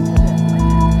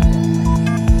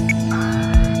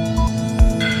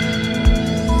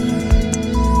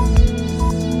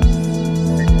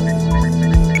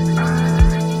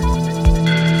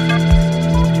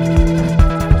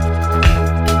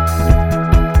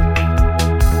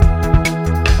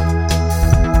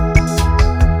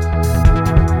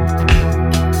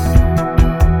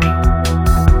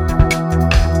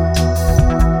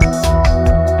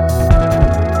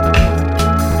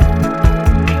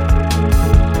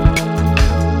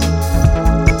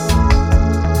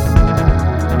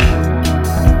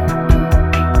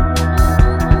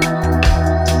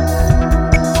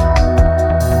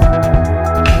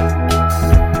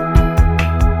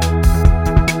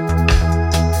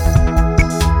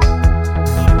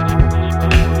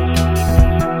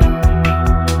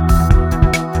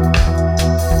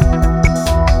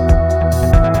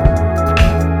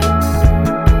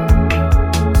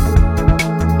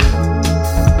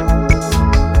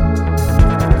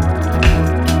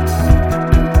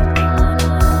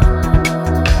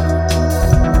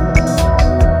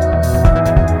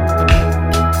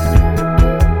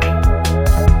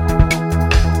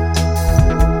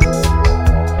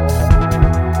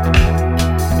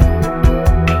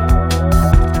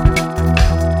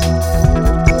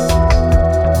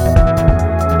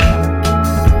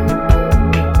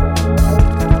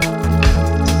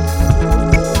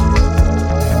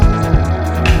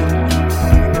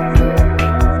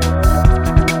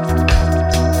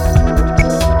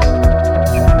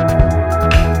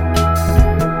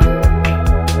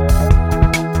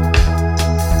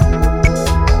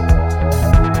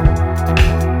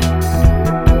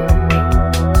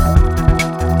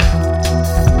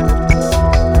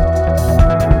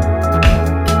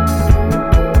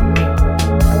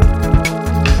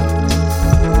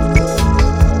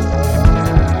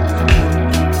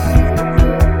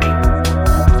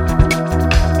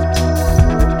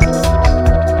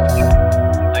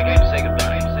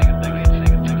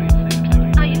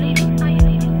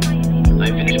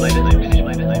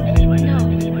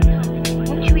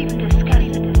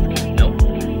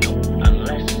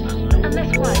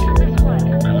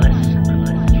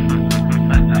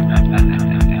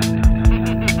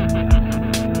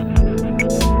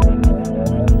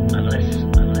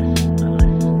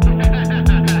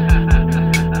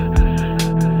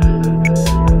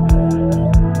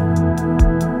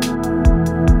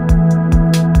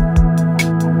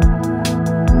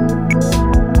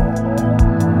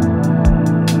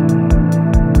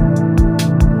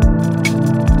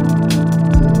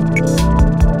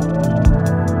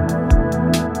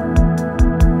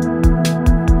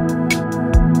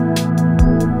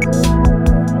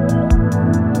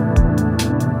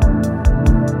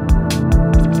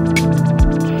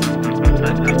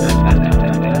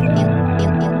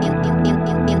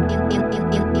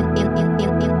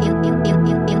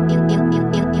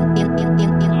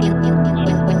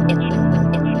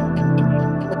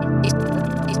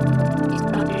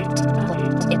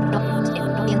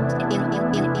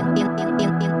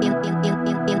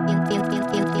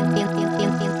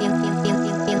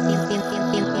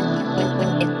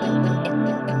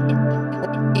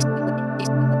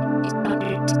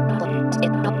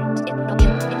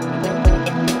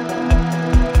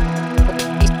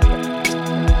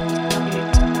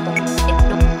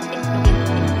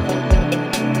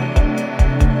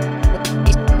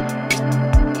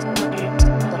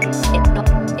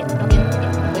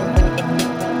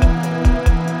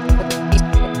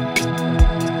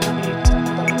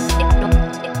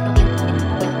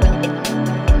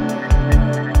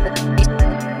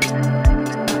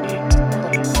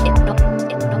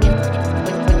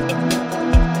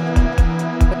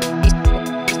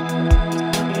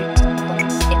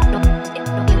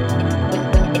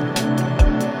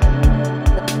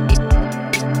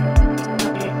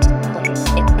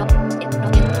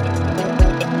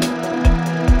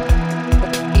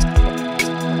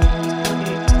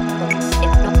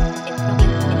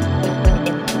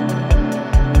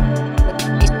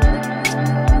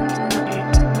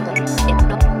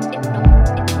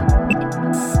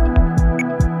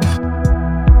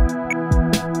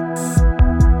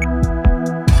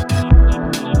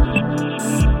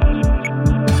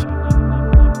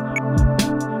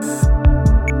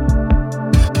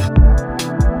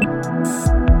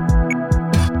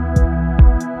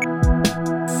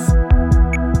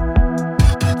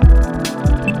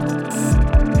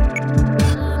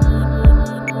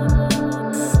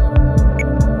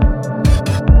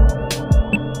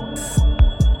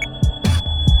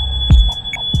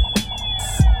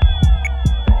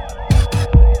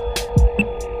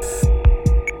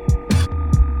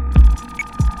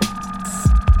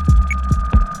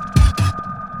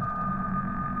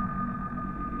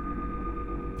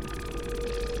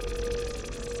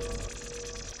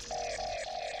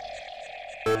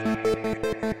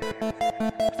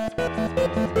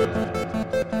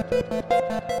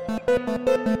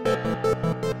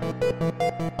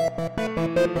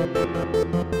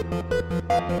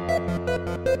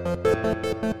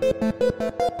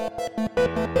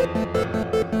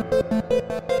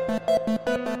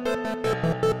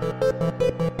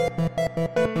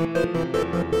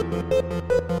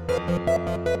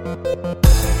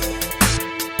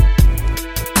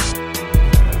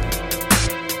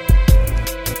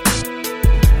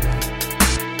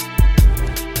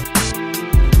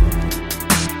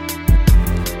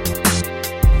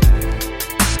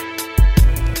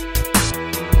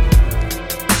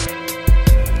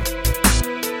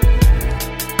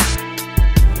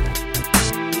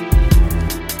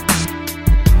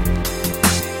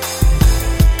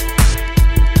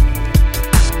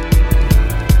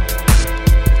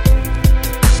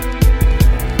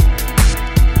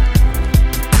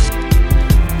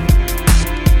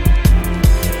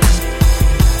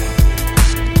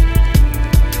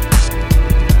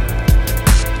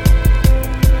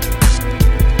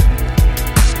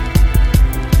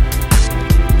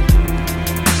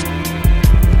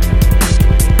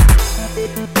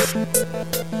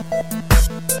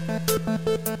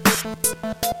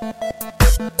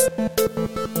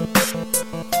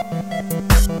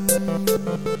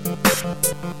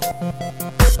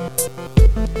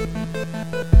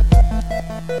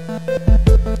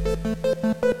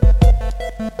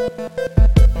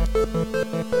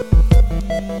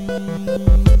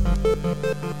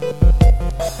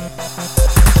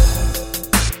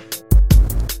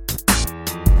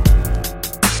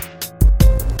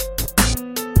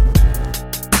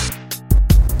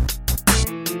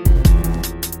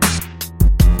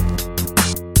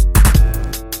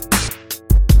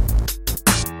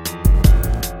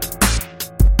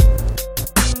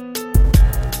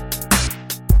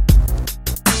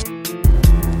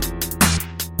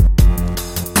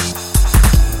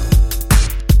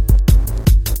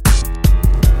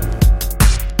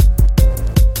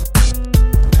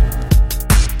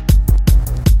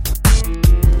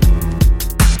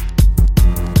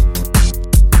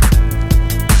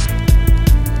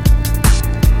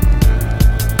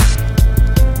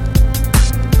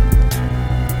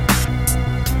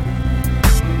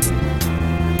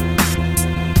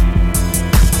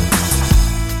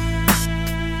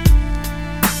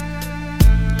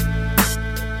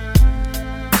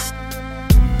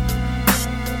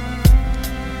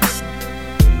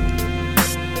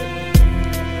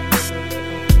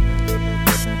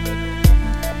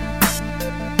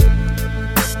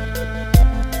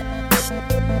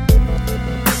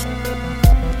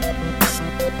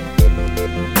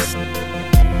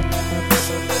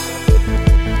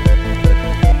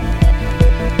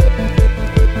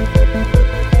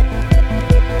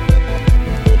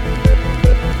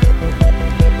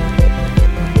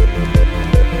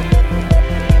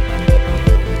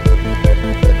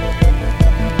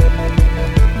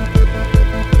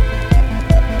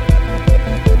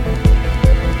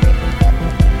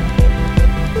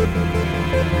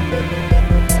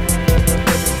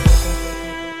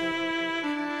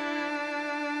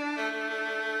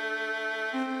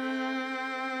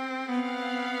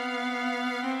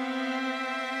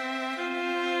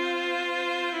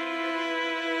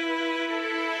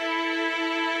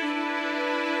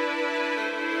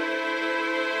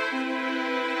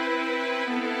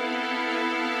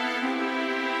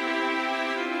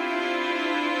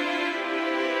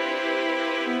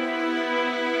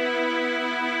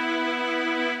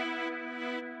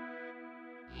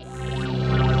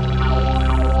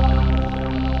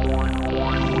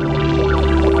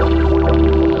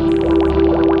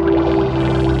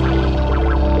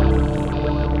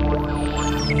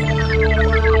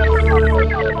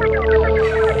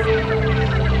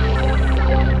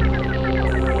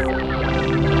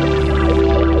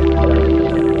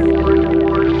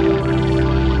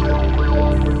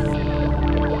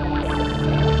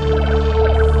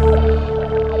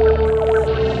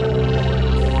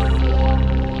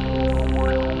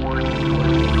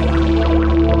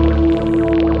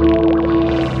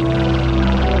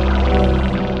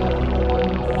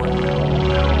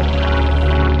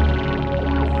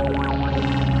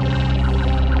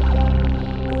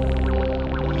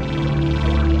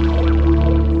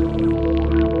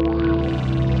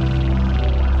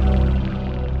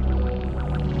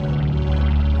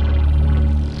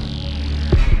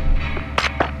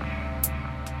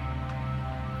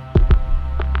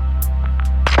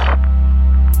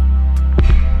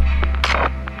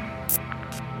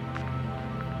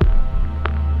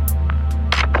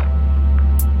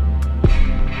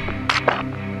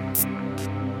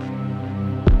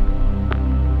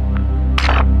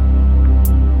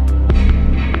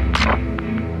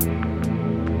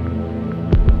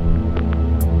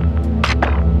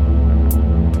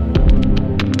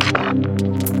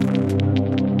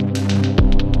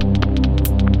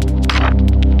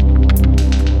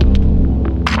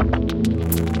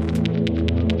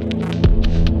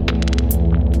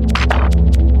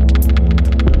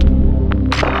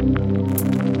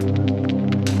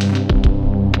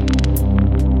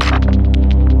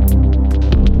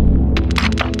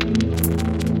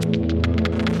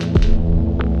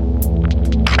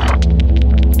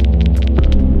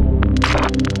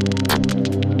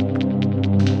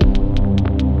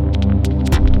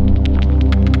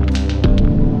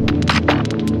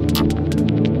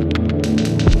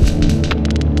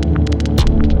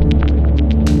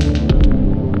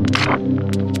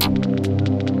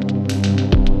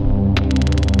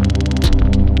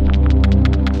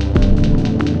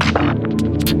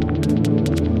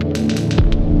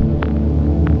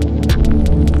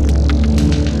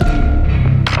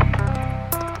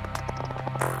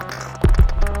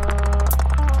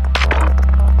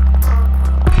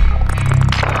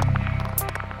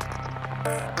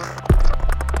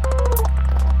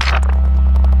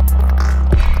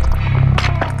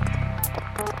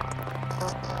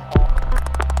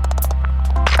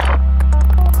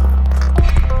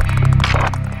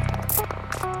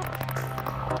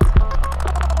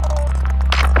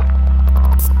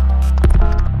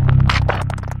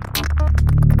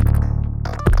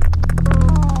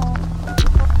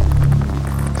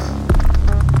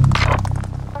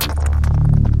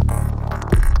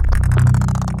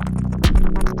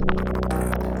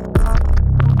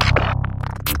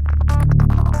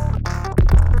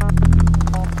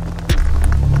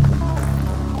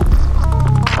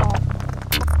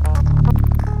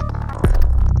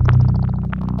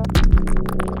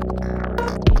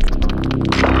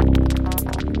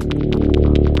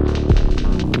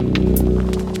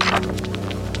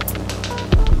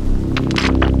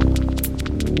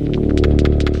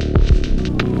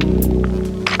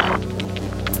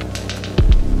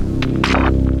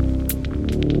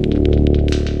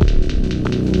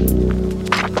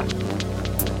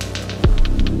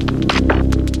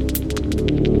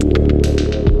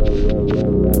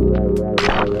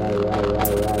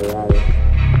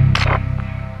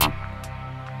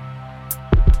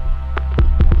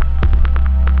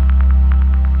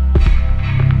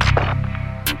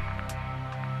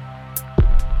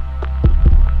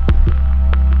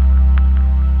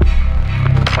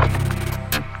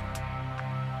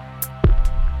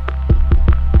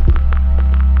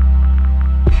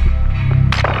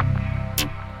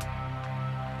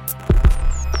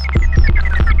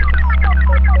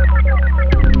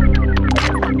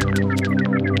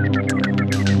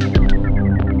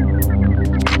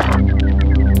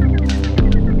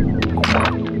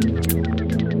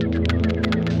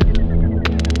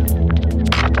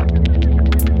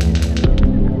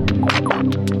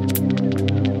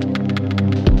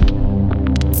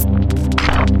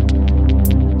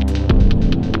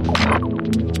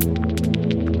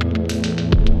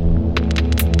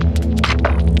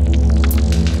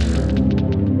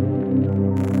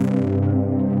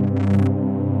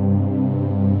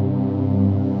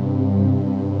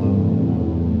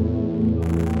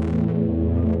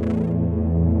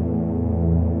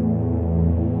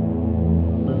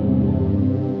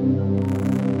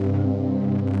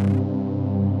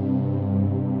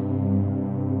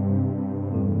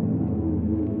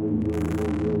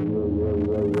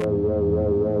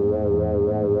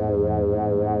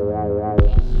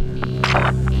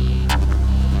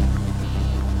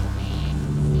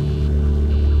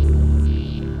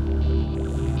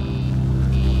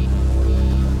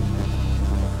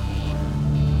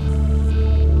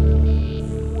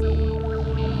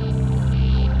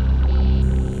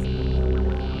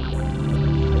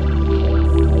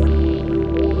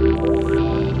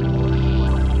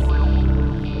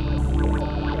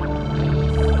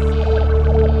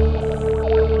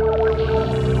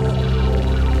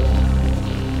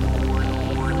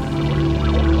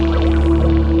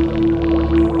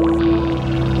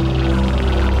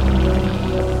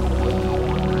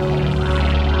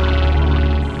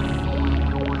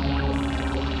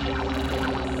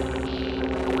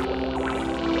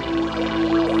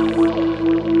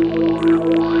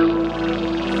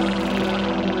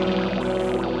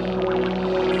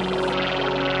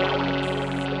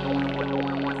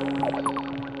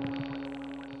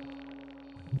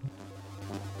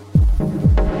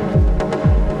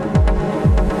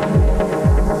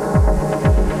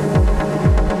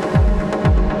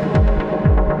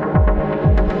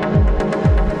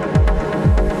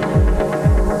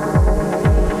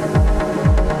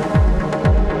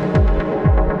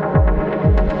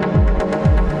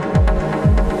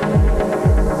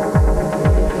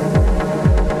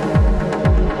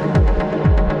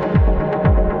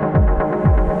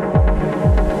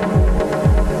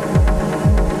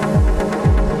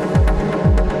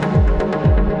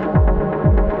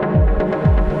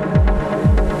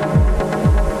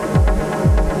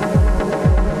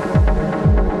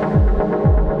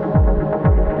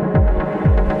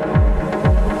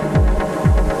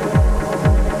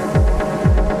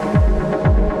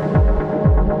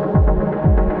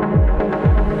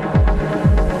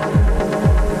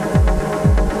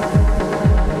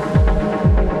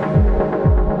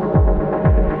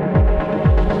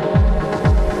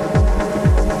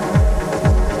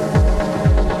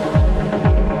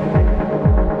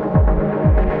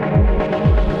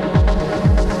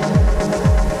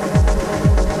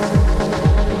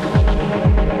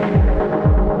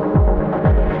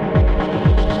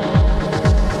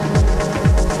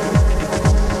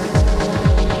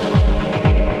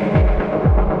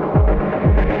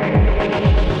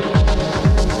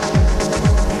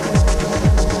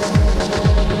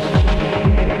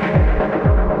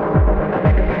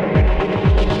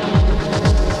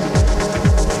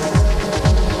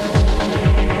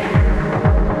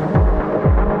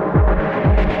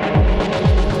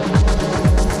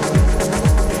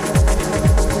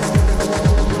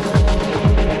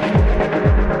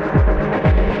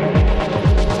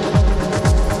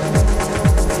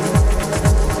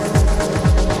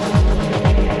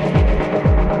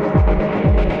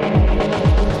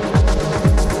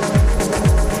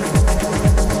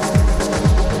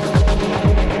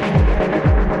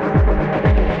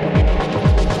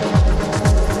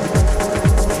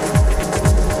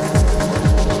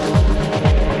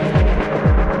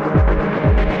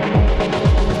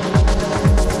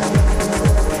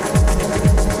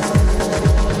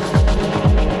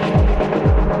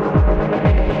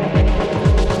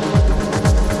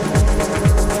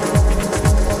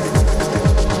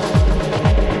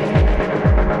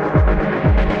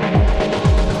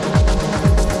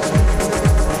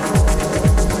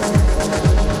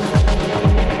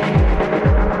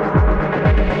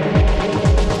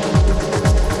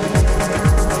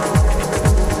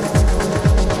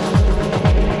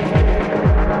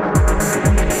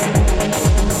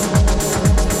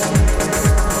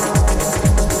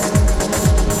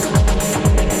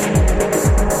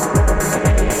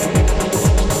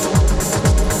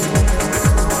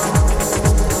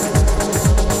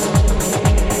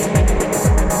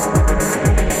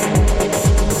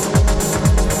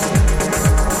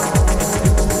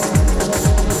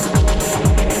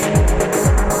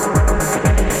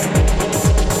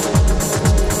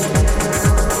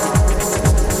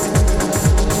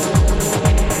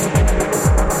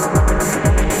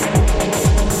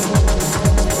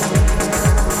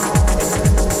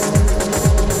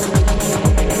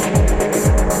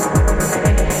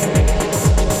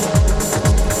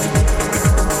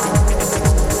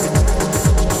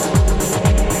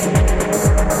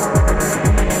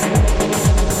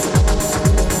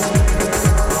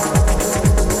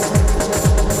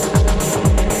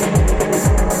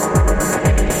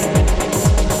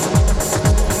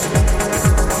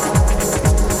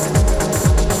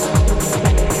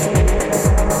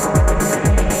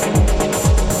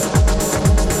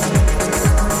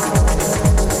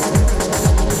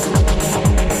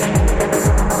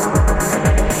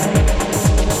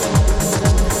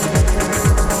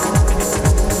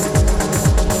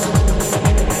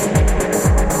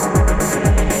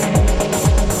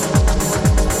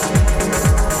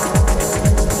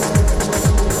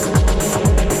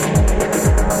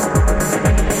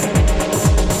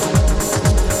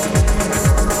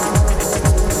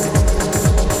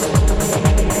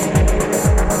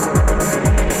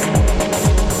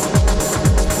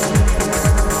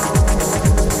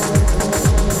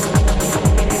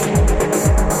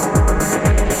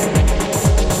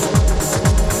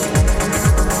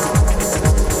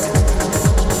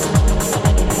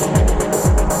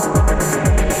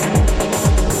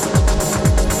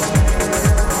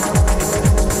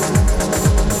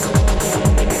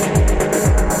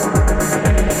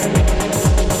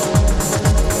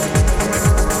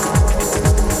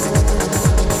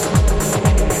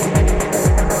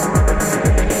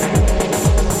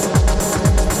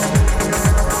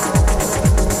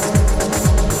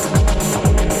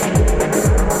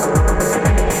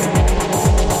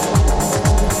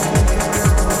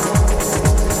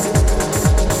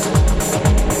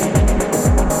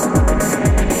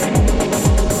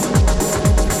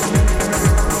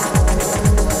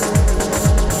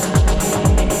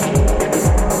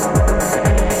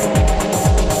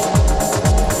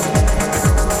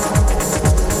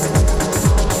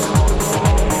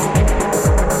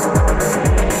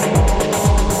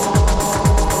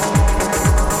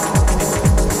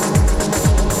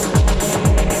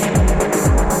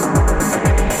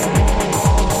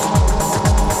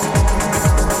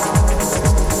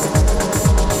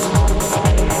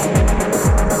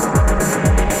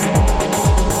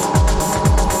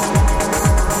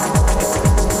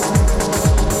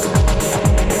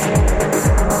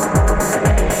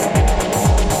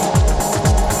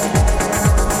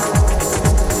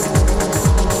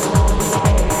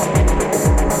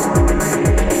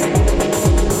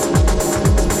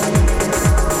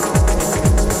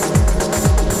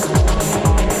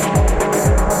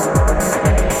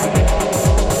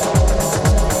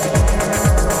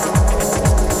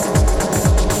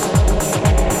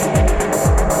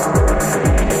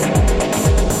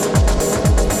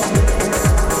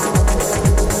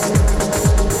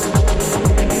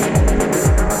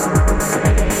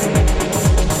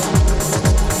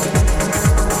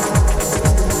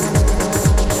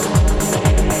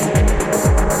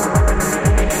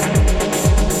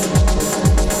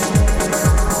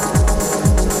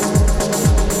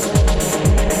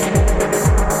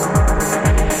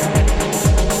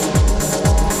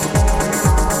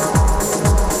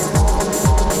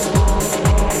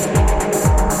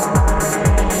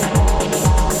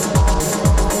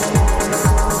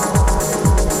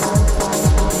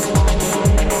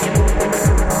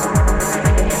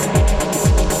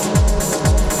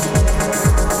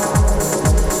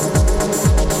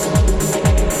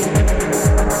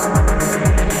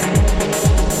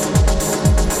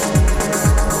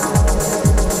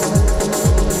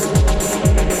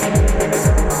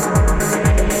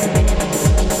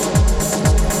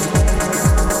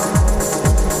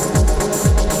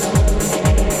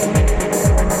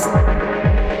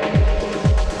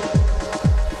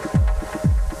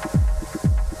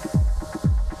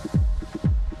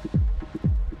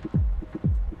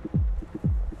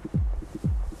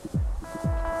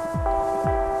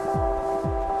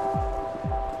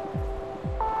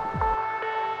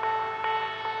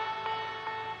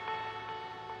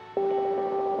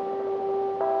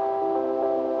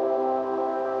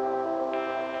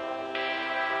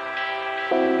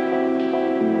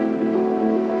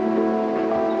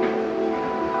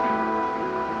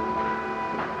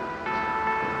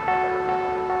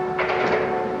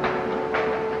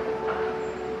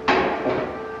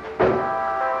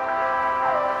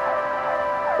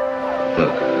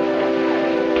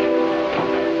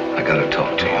 gotta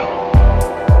talk to you.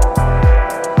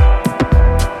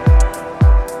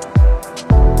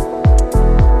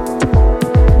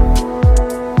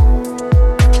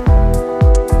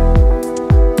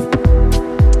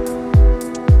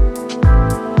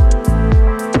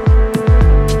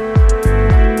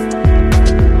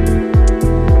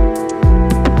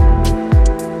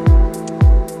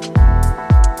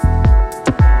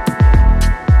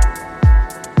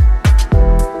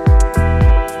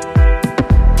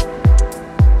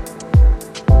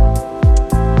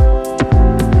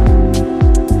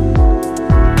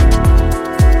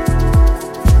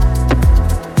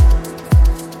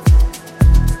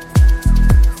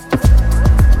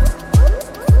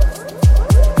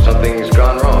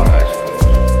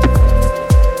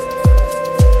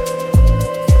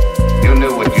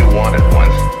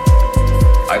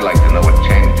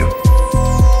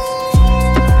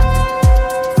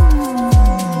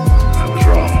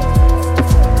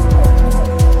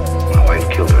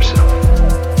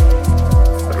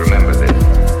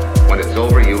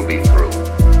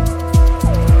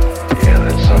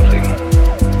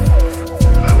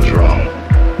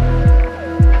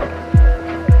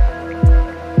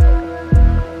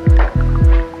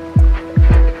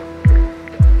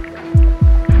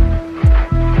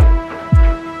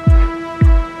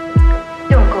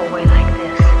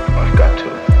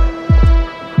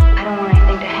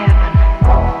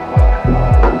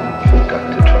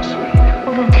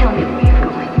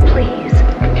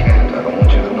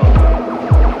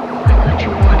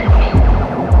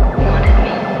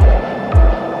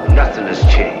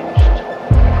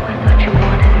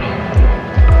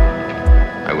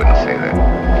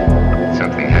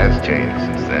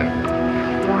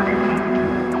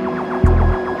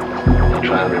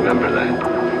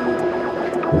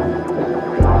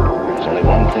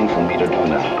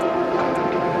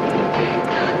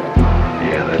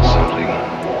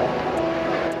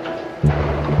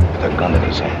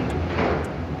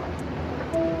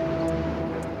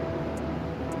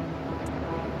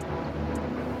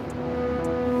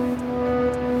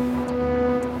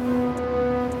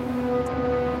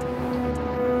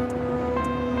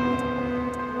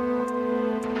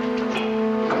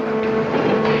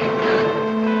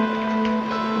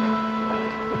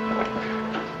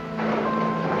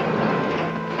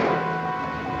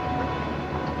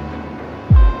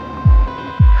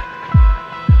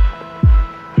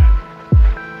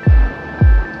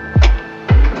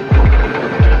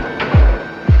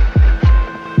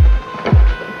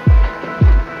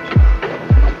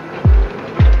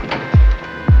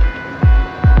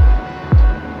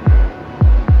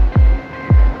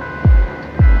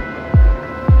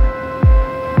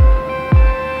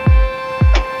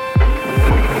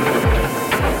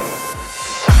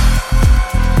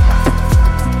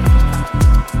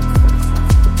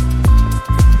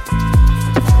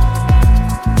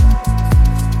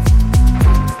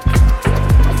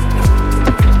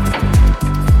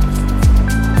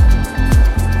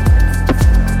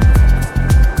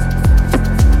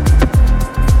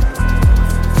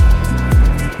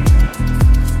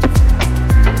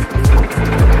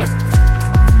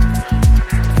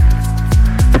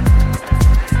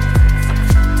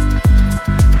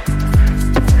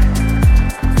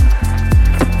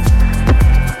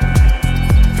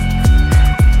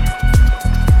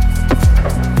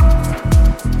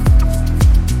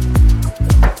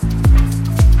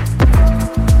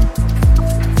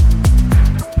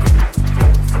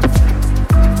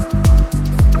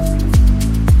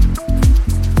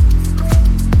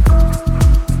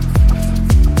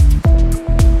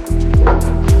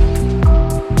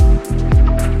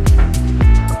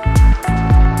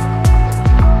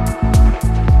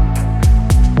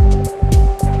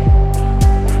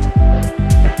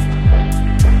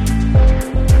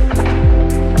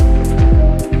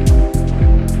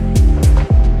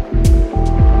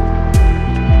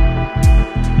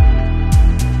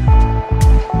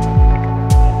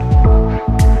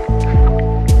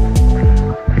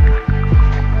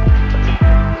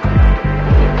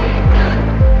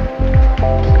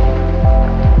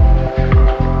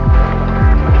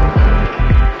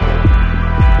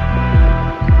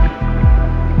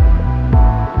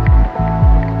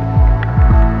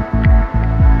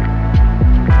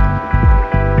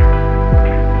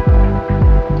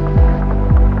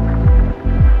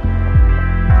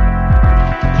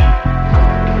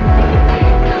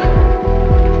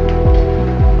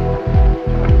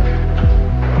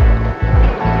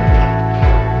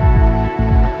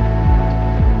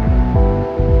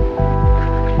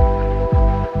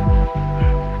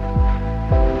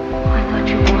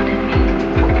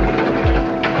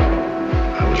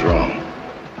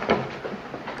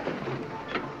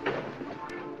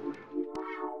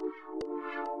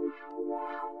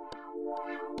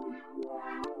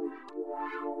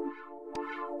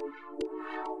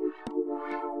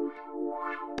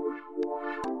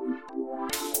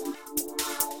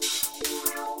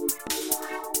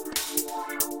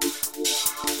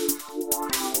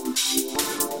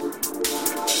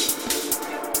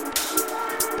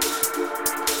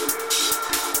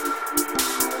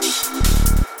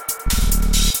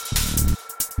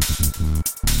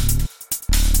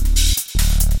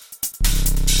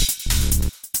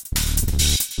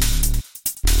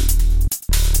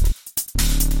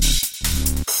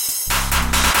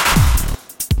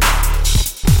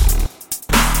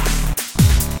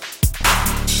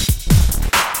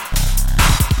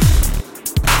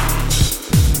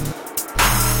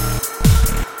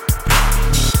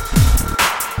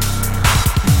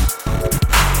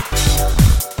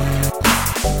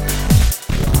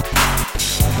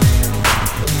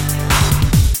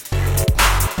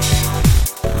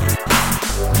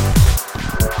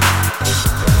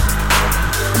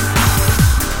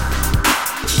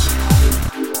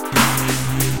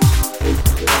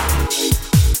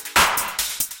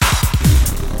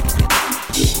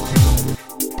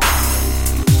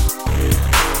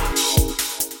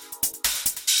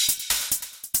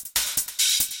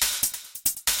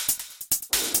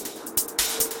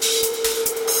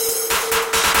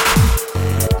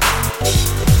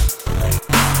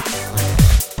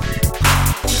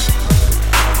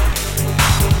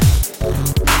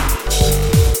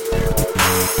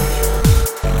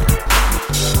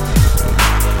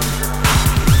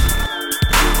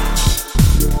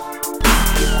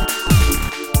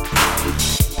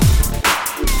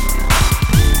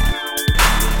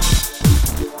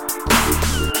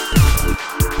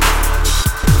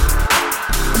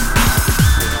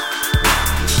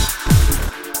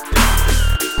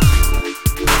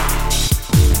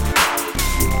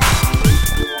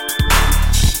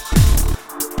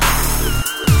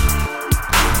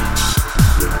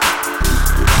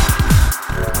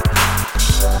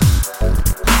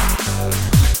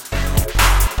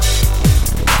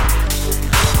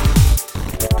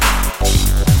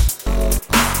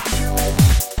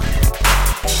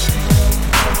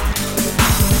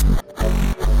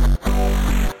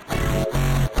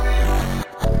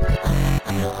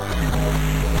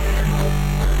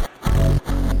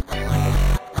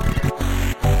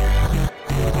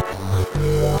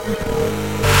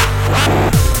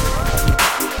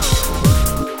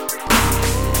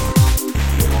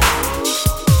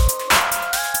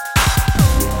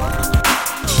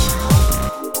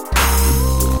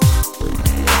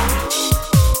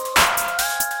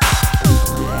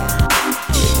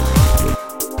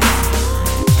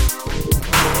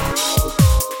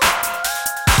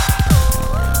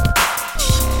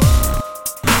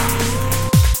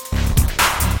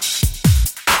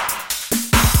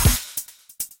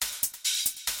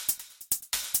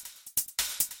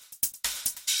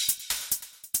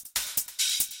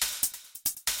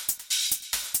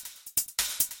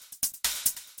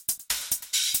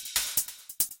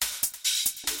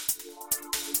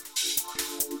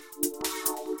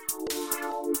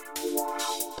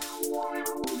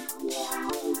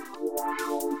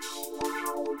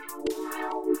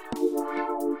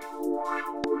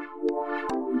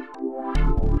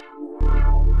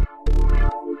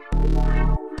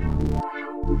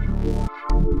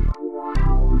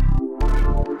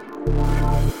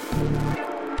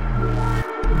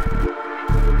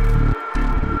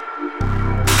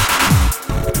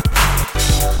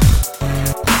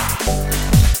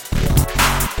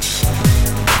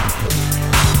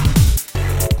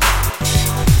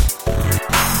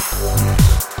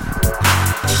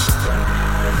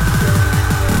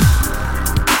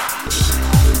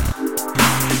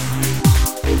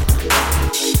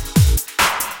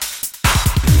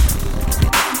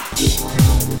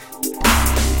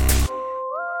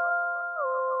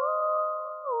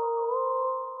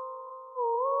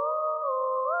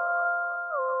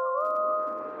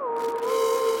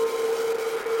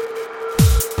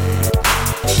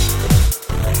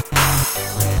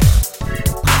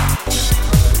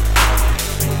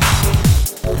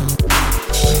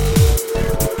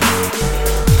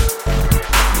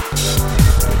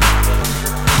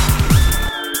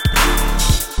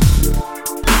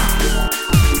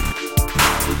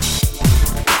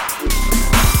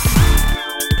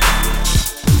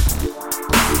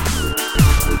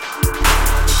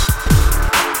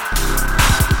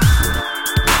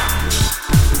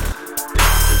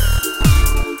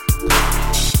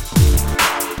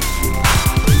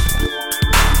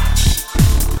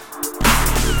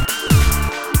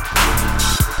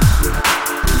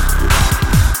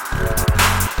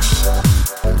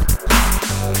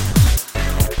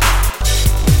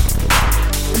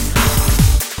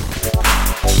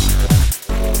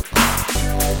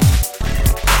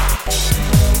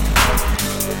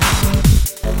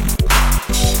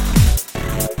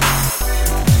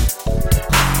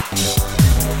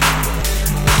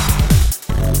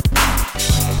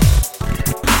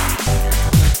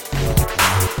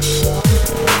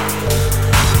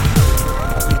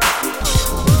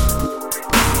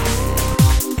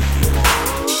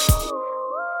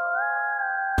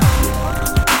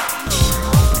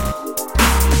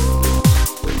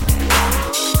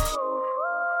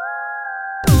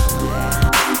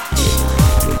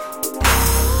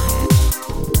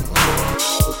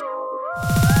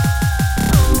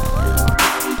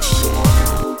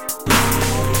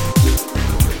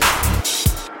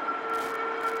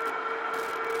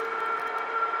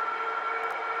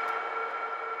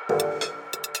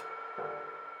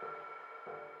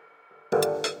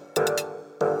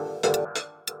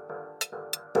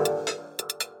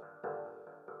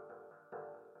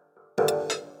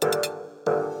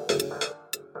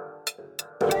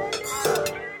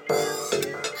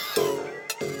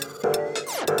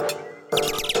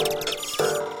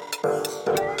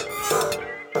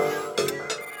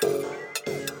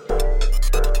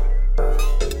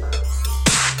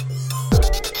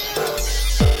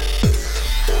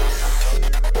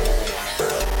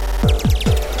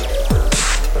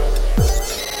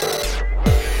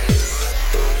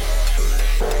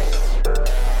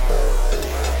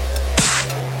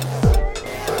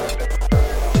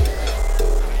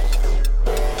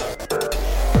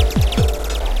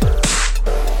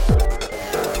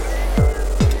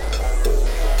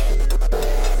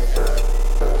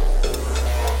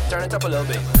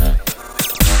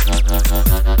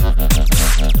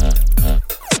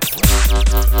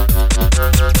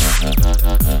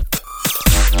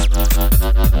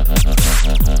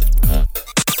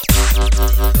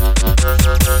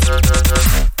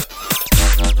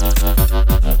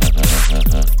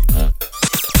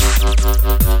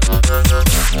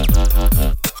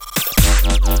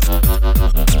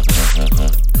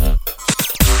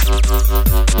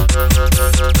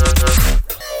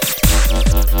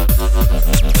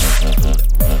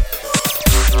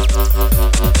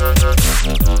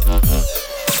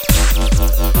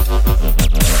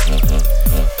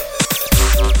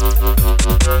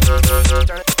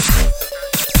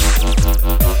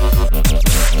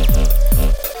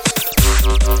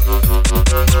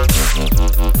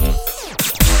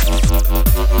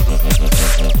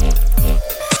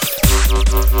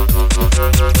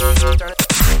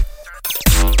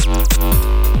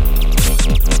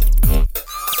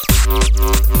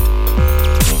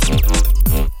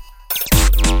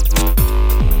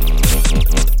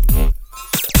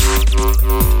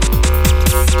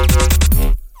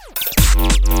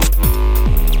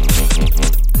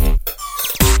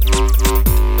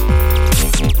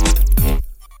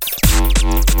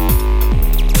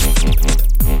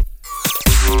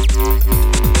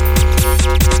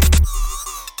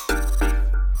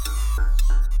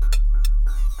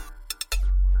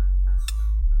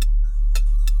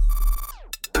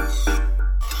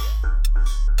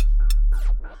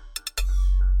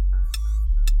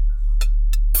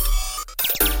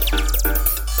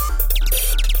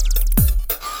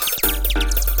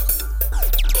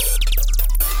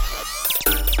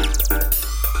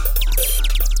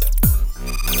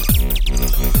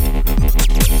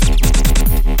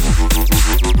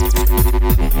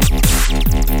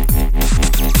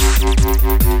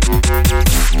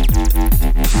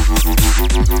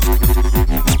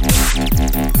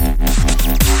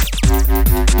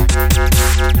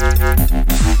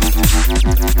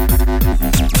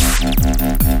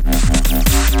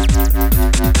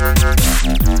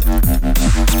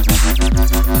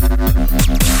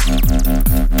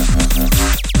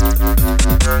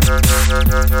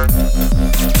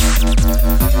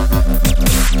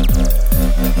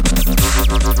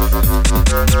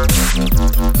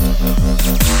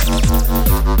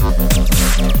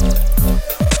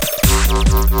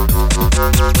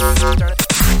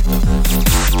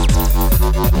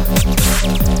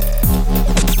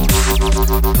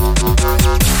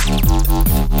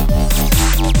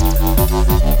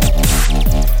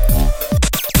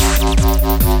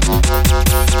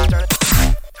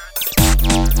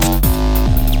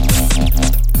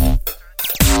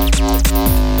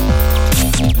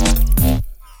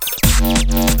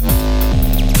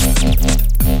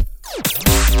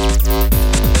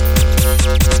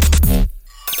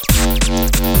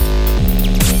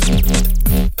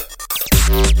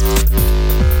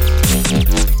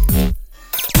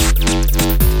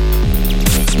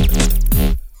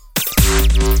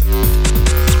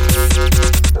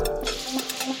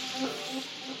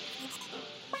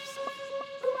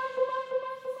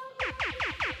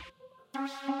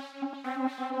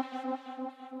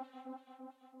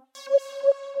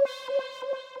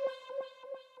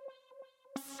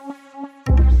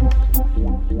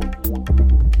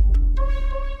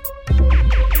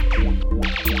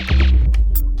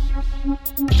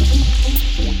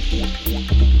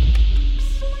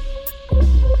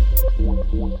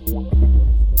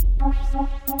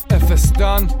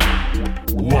 Easton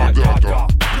wadadda.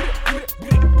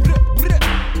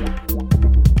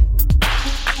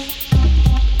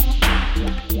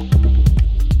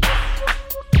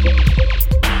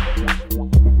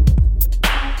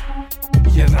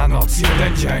 Jedna noc,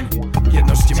 jeden dzień,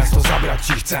 jedność ci miasto zabrać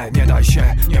ci chce. Nie daj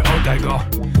się, nie oddaj go.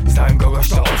 Znałem kogoś,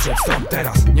 kto odszedł stąd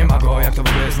teraz. Nie ma go, jak to w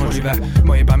ogóle jest możliwe. W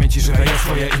mojej pamięci żywe jest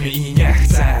swoje imię i nie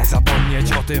chcę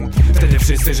zapomnieć o tym. Wtedy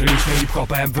wszyscy żyliśmy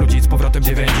hip-hopem. Wrócić z powrotem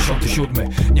 97.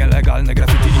 Nielegalne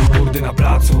graffiti i burdy na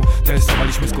placu.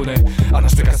 Testowaliśmy skuny, a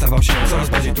nasz przekaz stawał się coraz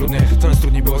bardziej trudny. Coraz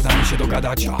trudniej było z nami się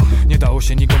dogadać. Nie dało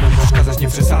się nikomu nie przeszkadzać, nie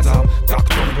przesadzam. Tak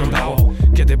to wyglądało.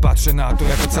 Kiedy patrzę na to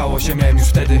jako całość, ja miałem już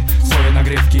wtedy swoje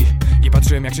nagrywki i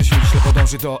patrzyłem, jak śle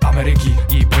podąży do Ameryki.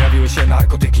 I pojawiły się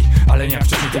narkotyki, ale nie jak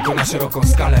wcześniej, tylko na szeroką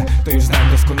skalę. To już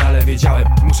znałem doskonale, wiedziałem,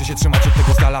 muszę się trzymać od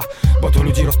tego z dala, bo to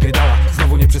ludzi rozpierdala.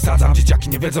 Znowu nie przesadzam, dzieciaki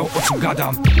nie wiedzą, o czym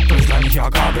gadam. To jest dla nich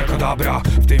jak abracadabra.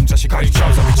 W tym czasie Kali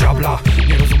chciał zabić diabla.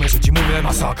 Nie rozumiesz, że ci mówię,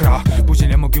 masakra. Później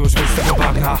nie mógł już wyjść z tego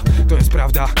bagna. To jest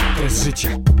prawda, to jest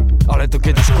życie, ale to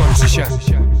kiedyś kończy się.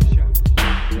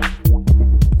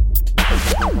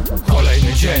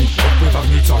 Kolejny dzień, odpływa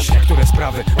w nicość, niektóre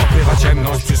sprawy odpływa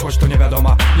ciemność, przyszłość to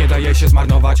niewiadoma, nie daje się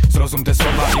zmarnować, zrozum te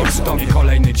słowa i oprzytomnij.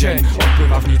 Kolejny dzień,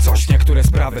 odpływa w nicość, niektóre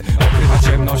sprawy odpływa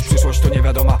ciemność, przyszłość to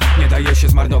niewiadoma, nie daje się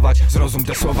zmarnować, zrozum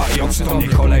te słowa i oprzytomnij.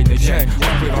 Kolejny dzień,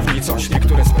 odpływa w nicość,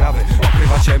 niektóre sprawy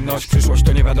odpływa ciemność, przyszłość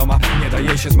to niewiadoma, nie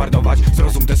daje się zmarnować,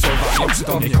 zrozum te słowa i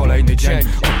oprzytomnij. Kolejny dzień,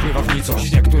 odpływa w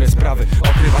nicość, niektóre sprawy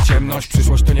odpływa ciemność,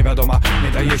 przyszłość to niewiadoma,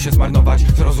 nie daje się zmarnować,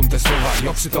 zrozum te słowa i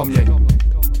oprzytomnij.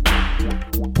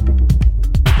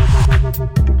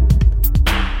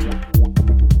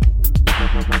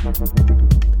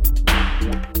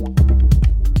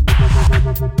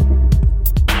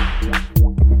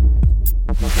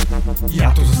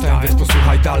 Ja tu zostałem, więc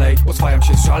posłuchaj dalej. Oswajam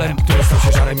się z żalem, który stał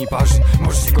się żarem i parzy.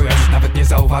 Możesz nie kojarzyć, nawet nie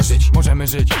zauważyć. Możemy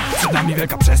żyć, przed nami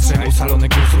wielka przestrzeń. Ustalony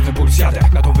kurs, równy puls, jadę.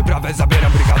 Na tą wyprawę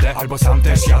zabieram brygadę, albo sam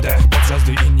też jadę. Podczas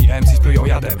gdy inni MC splują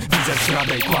jadem. Widzę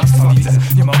zdradę i kłamstwa, widzę.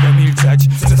 Nie mogę milczeć,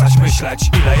 przestać myśleć.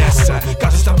 Ile jeszcze?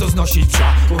 Każesz tam to znosić,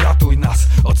 uratuj nas,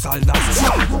 ocal nas,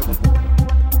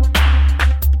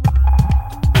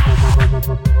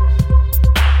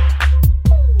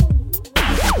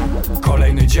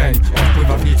 Kolejny dzień,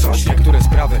 odpływa w nicość, niektóre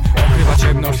sprawy odkrywa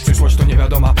ciemność, przyszłość to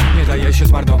niewiadoma, nie daje się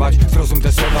zmarnować, zrozum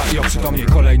te słowa i oprzytomnij.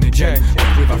 Kolejny dzień,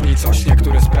 odpływa w nicość,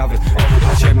 niektóre sprawy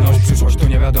odkrywa ciemność, przyszłość to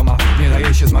niewiadoma, nie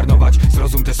daje się zmarnować,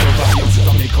 zrozum te słowa i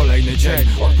oprzytomnij. Kolejny dzień,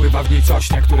 odpływa w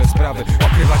nicość, niektóre sprawy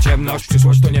odkrywa ciemność,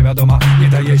 przyszłość to niewiadoma, nie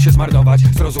daje się zmarnować,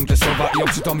 zrozum te słowa i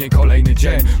oprzytomnij. Kolejny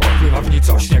dzień, odpływa w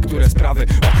nicość, niektóre sprawy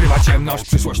odkrywa ciemność,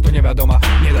 przyszłość to niewiadoma,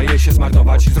 nie daje się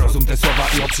zmarnować, zrozum te słowa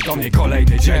i oprzytomnij.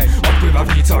 Kolejny dzień, odpływa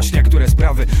w nicość, niektóre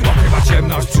sprawy odkrywa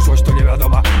ciemność, przyszłość to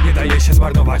niewiadoma, nie daje się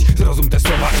zmarnować, zrozum te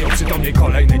słowa i oprzytomnij.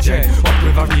 Kolejny dzień,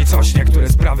 odpływa w nicość, niektóre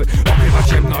sprawy odkrywa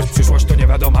ciemność, przyszłość to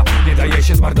niewiadoma, nie daje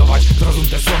się zmarnować, zrozum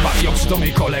te słowa i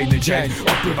oprzytomnij. Kolejny dzień,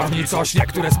 odpływa w nicość,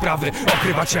 niektóre sprawy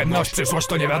odkrywa ciemność, przyszłość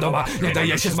to niewiadoma, nie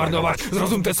daje się zmarnować,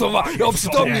 zrozum te słowa i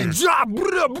oprzytomnij.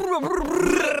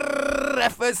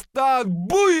 Refestan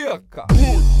bujaka.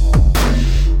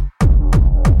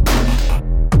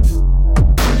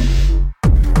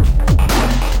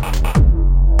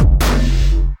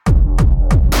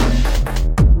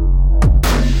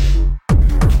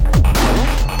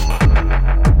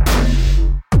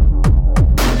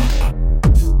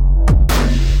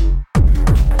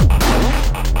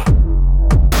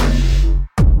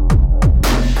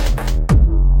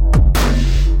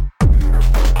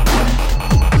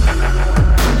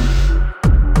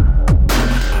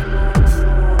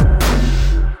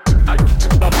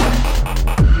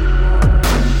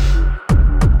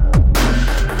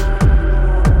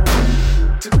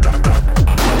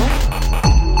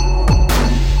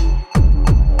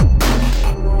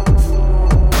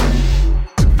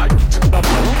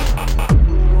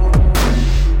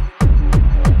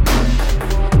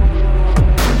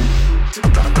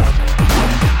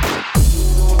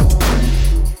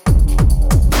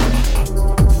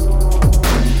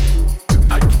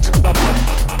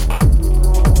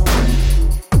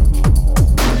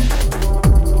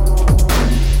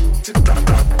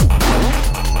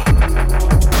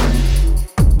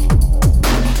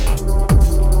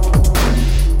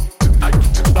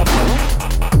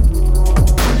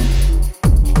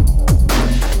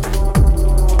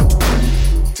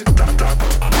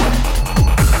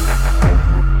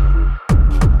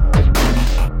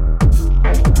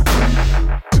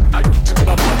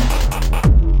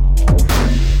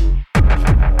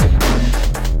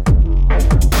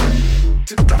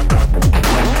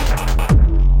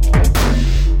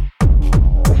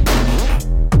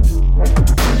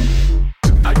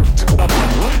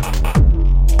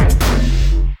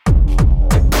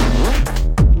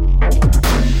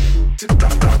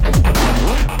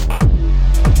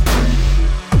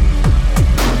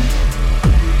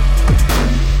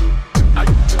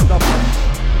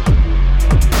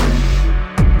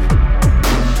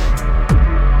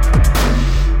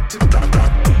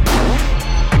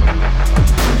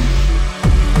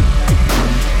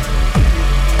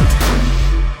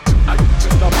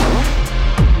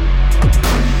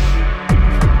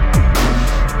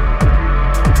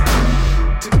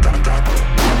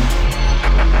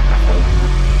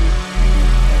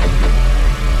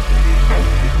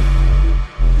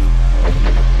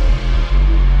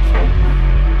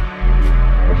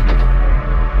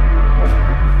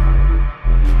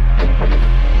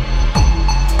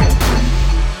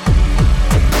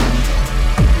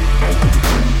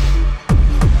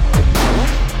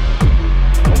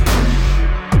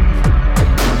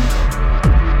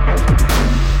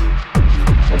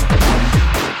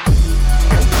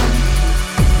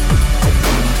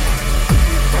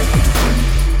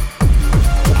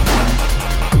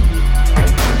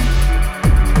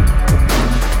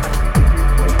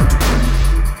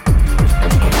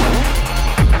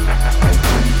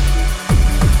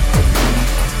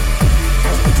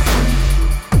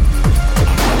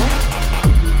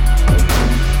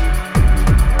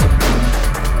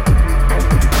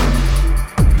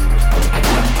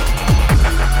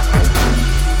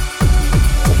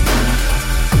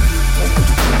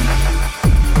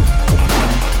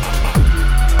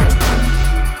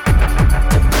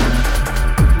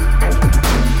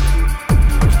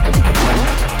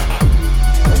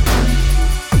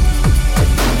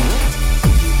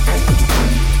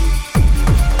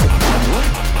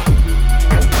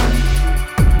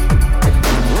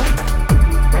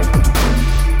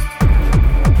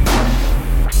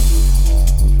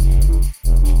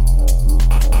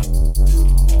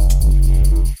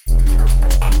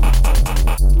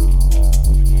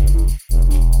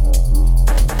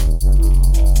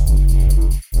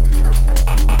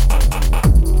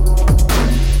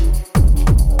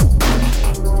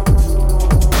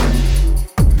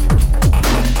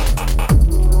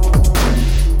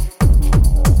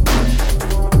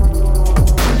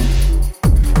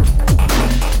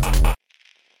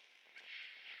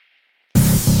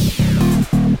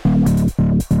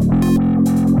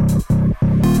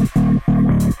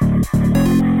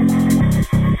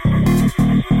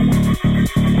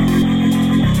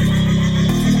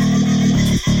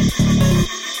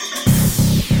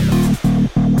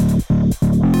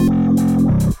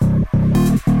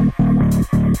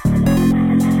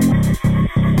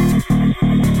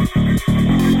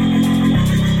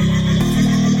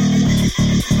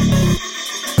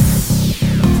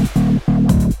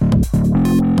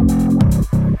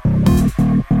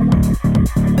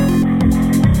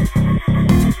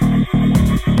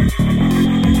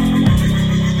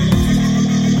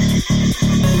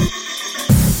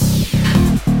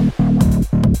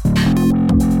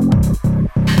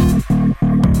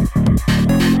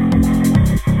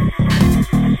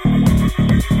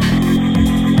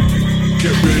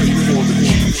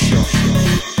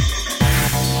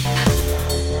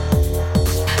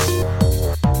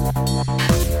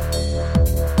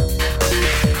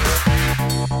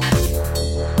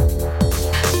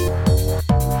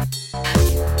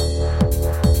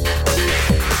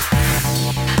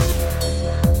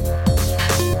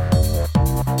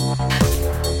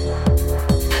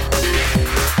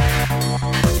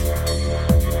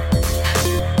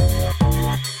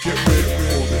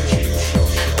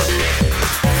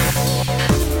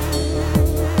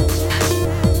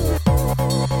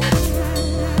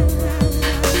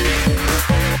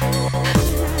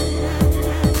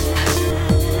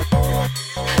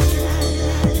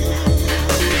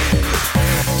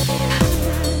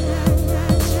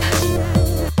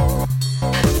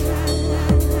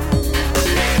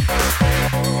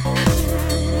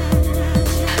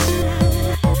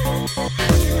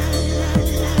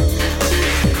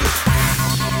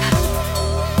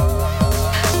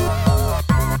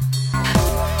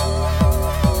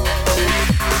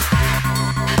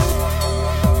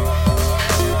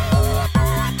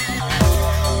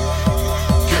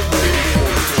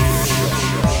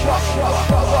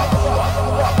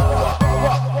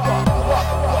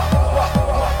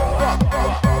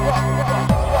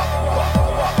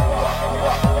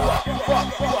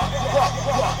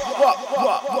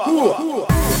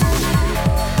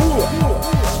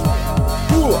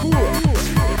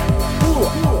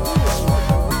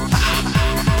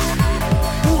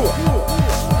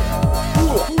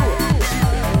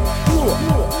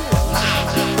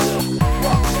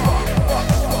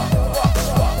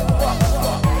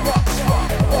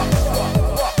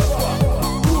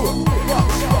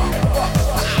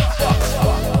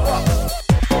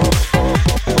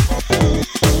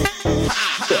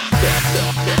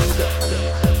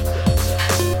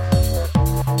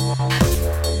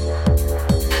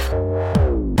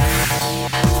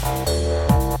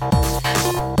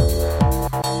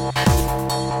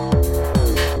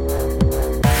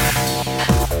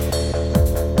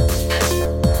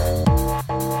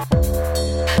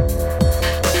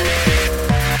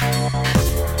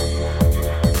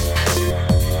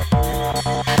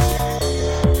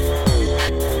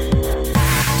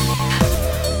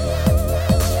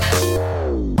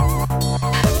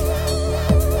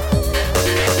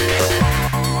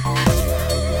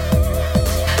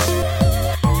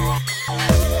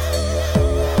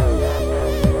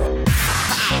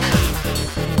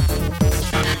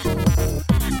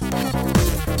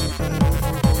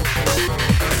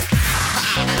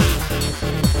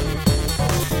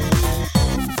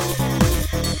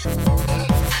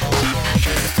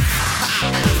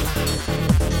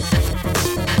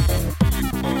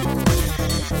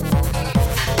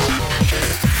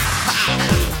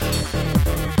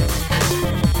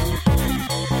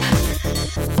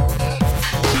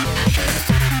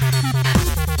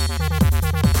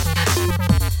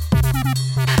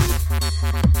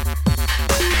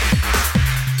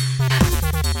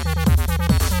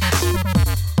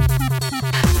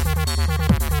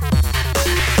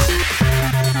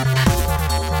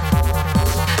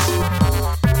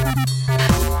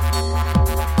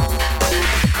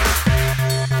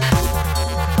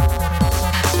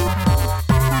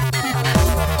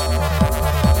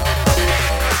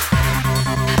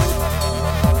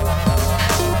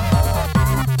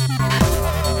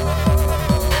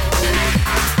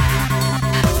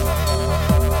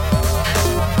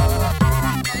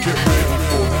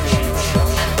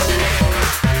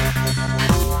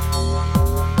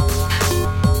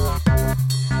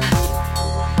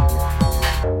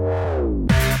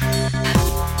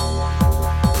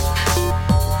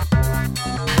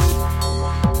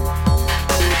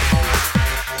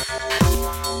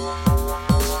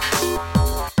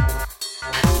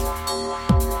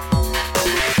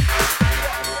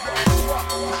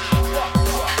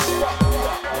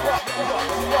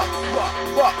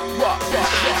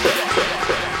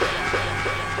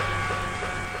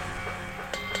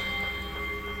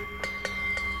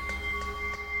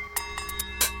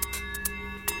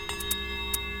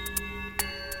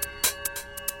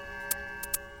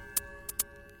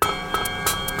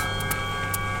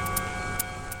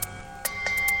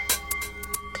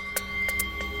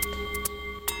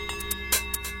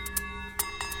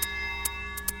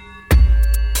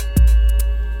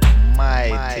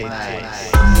 Mighty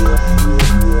nice.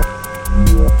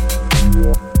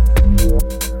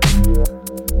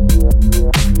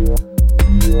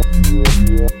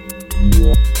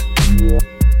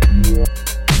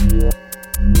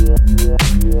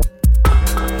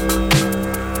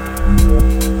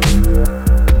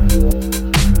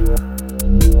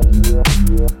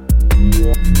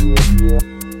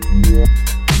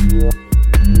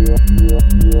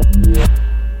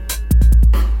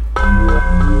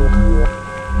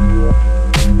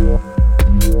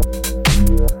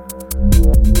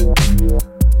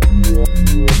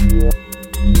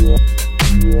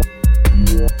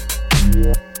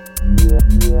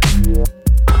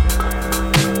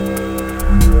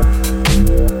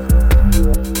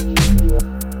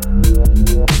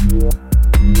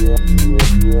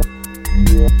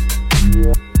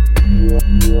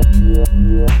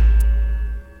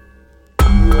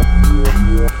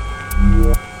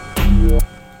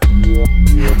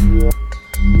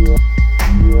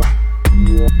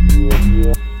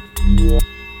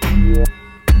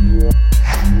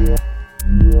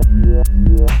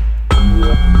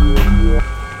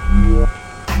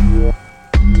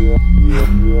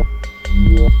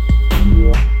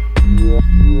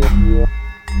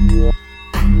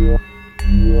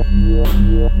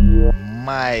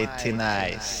 Mighty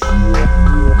nice.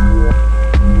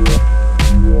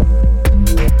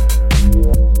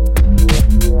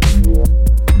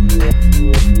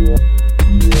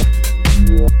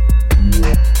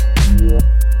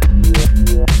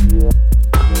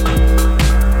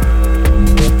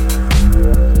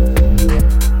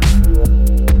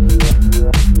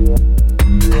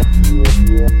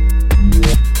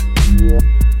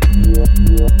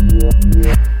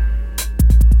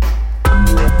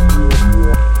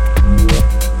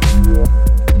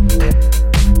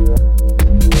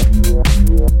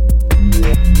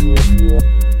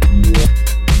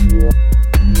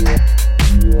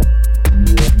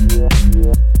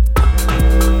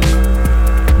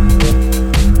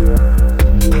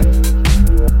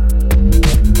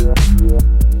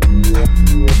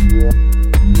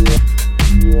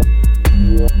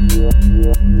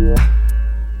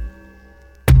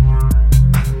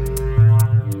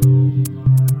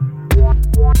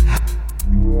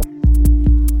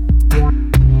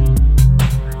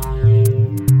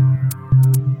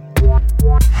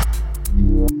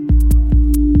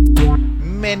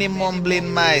 Many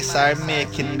mumbling mice are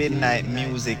making midnight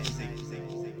music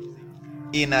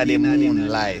in the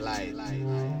moonlight.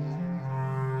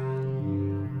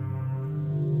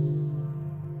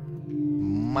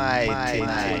 Mighty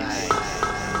nice.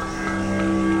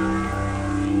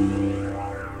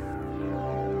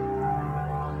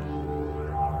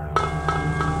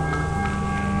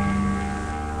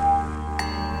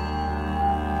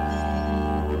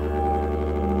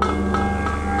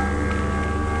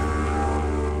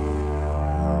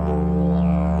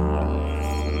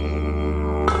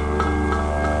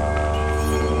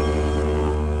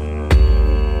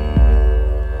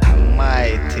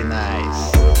 Mighty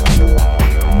nice.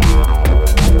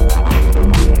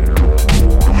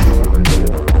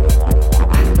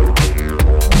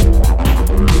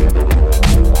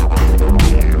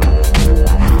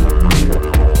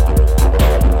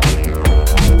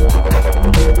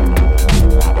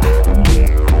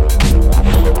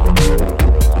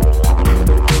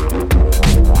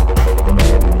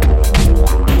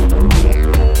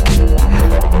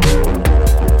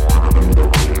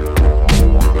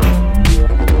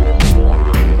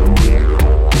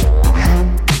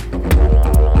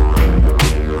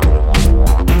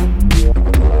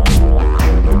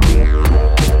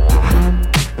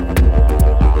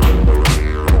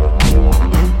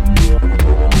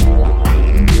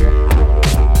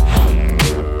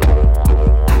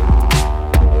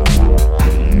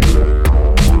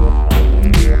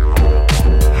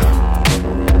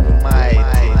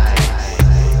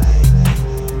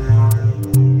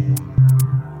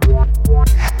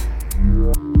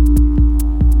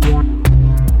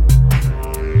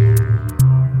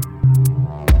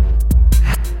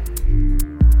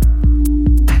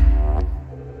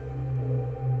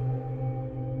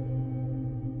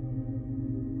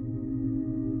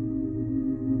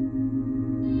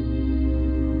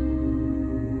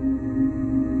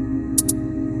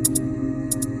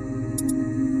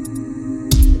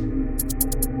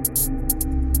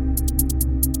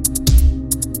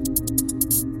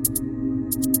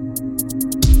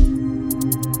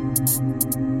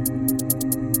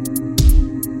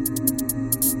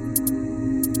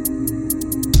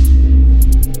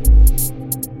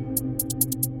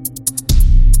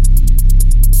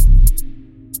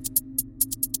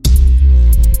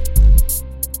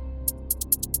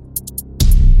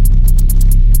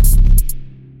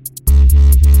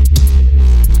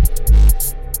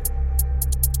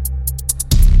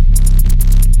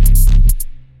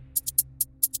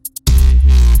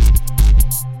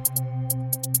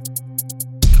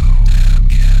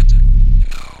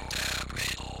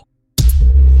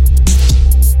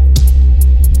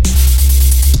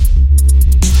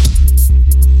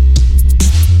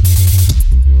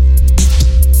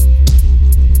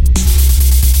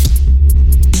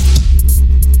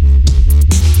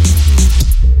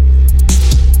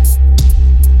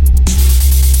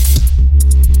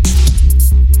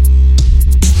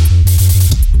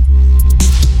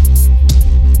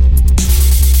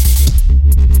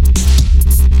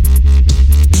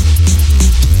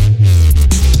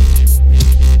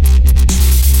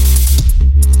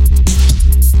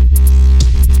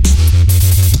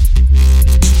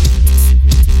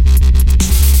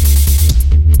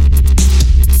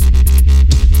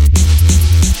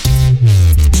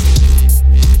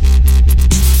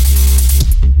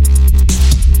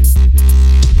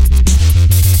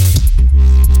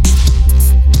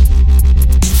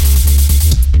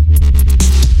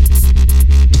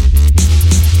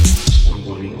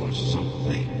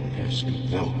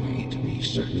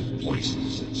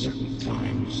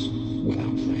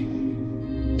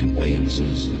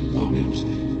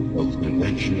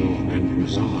 functional and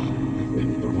resolve have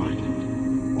been provided.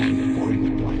 And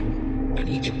according to plan, at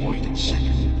each appointed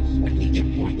second, at each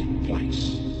appointed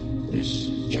place, this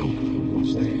Jonah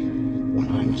was there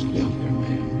when I was a younger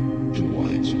man, 2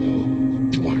 wives ago,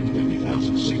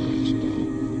 250,000 cigarettes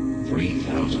ago,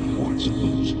 3,000 quarts of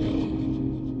booze ago.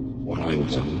 When I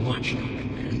was a much younger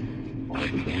man, I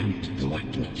began to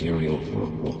collect material for a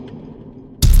book.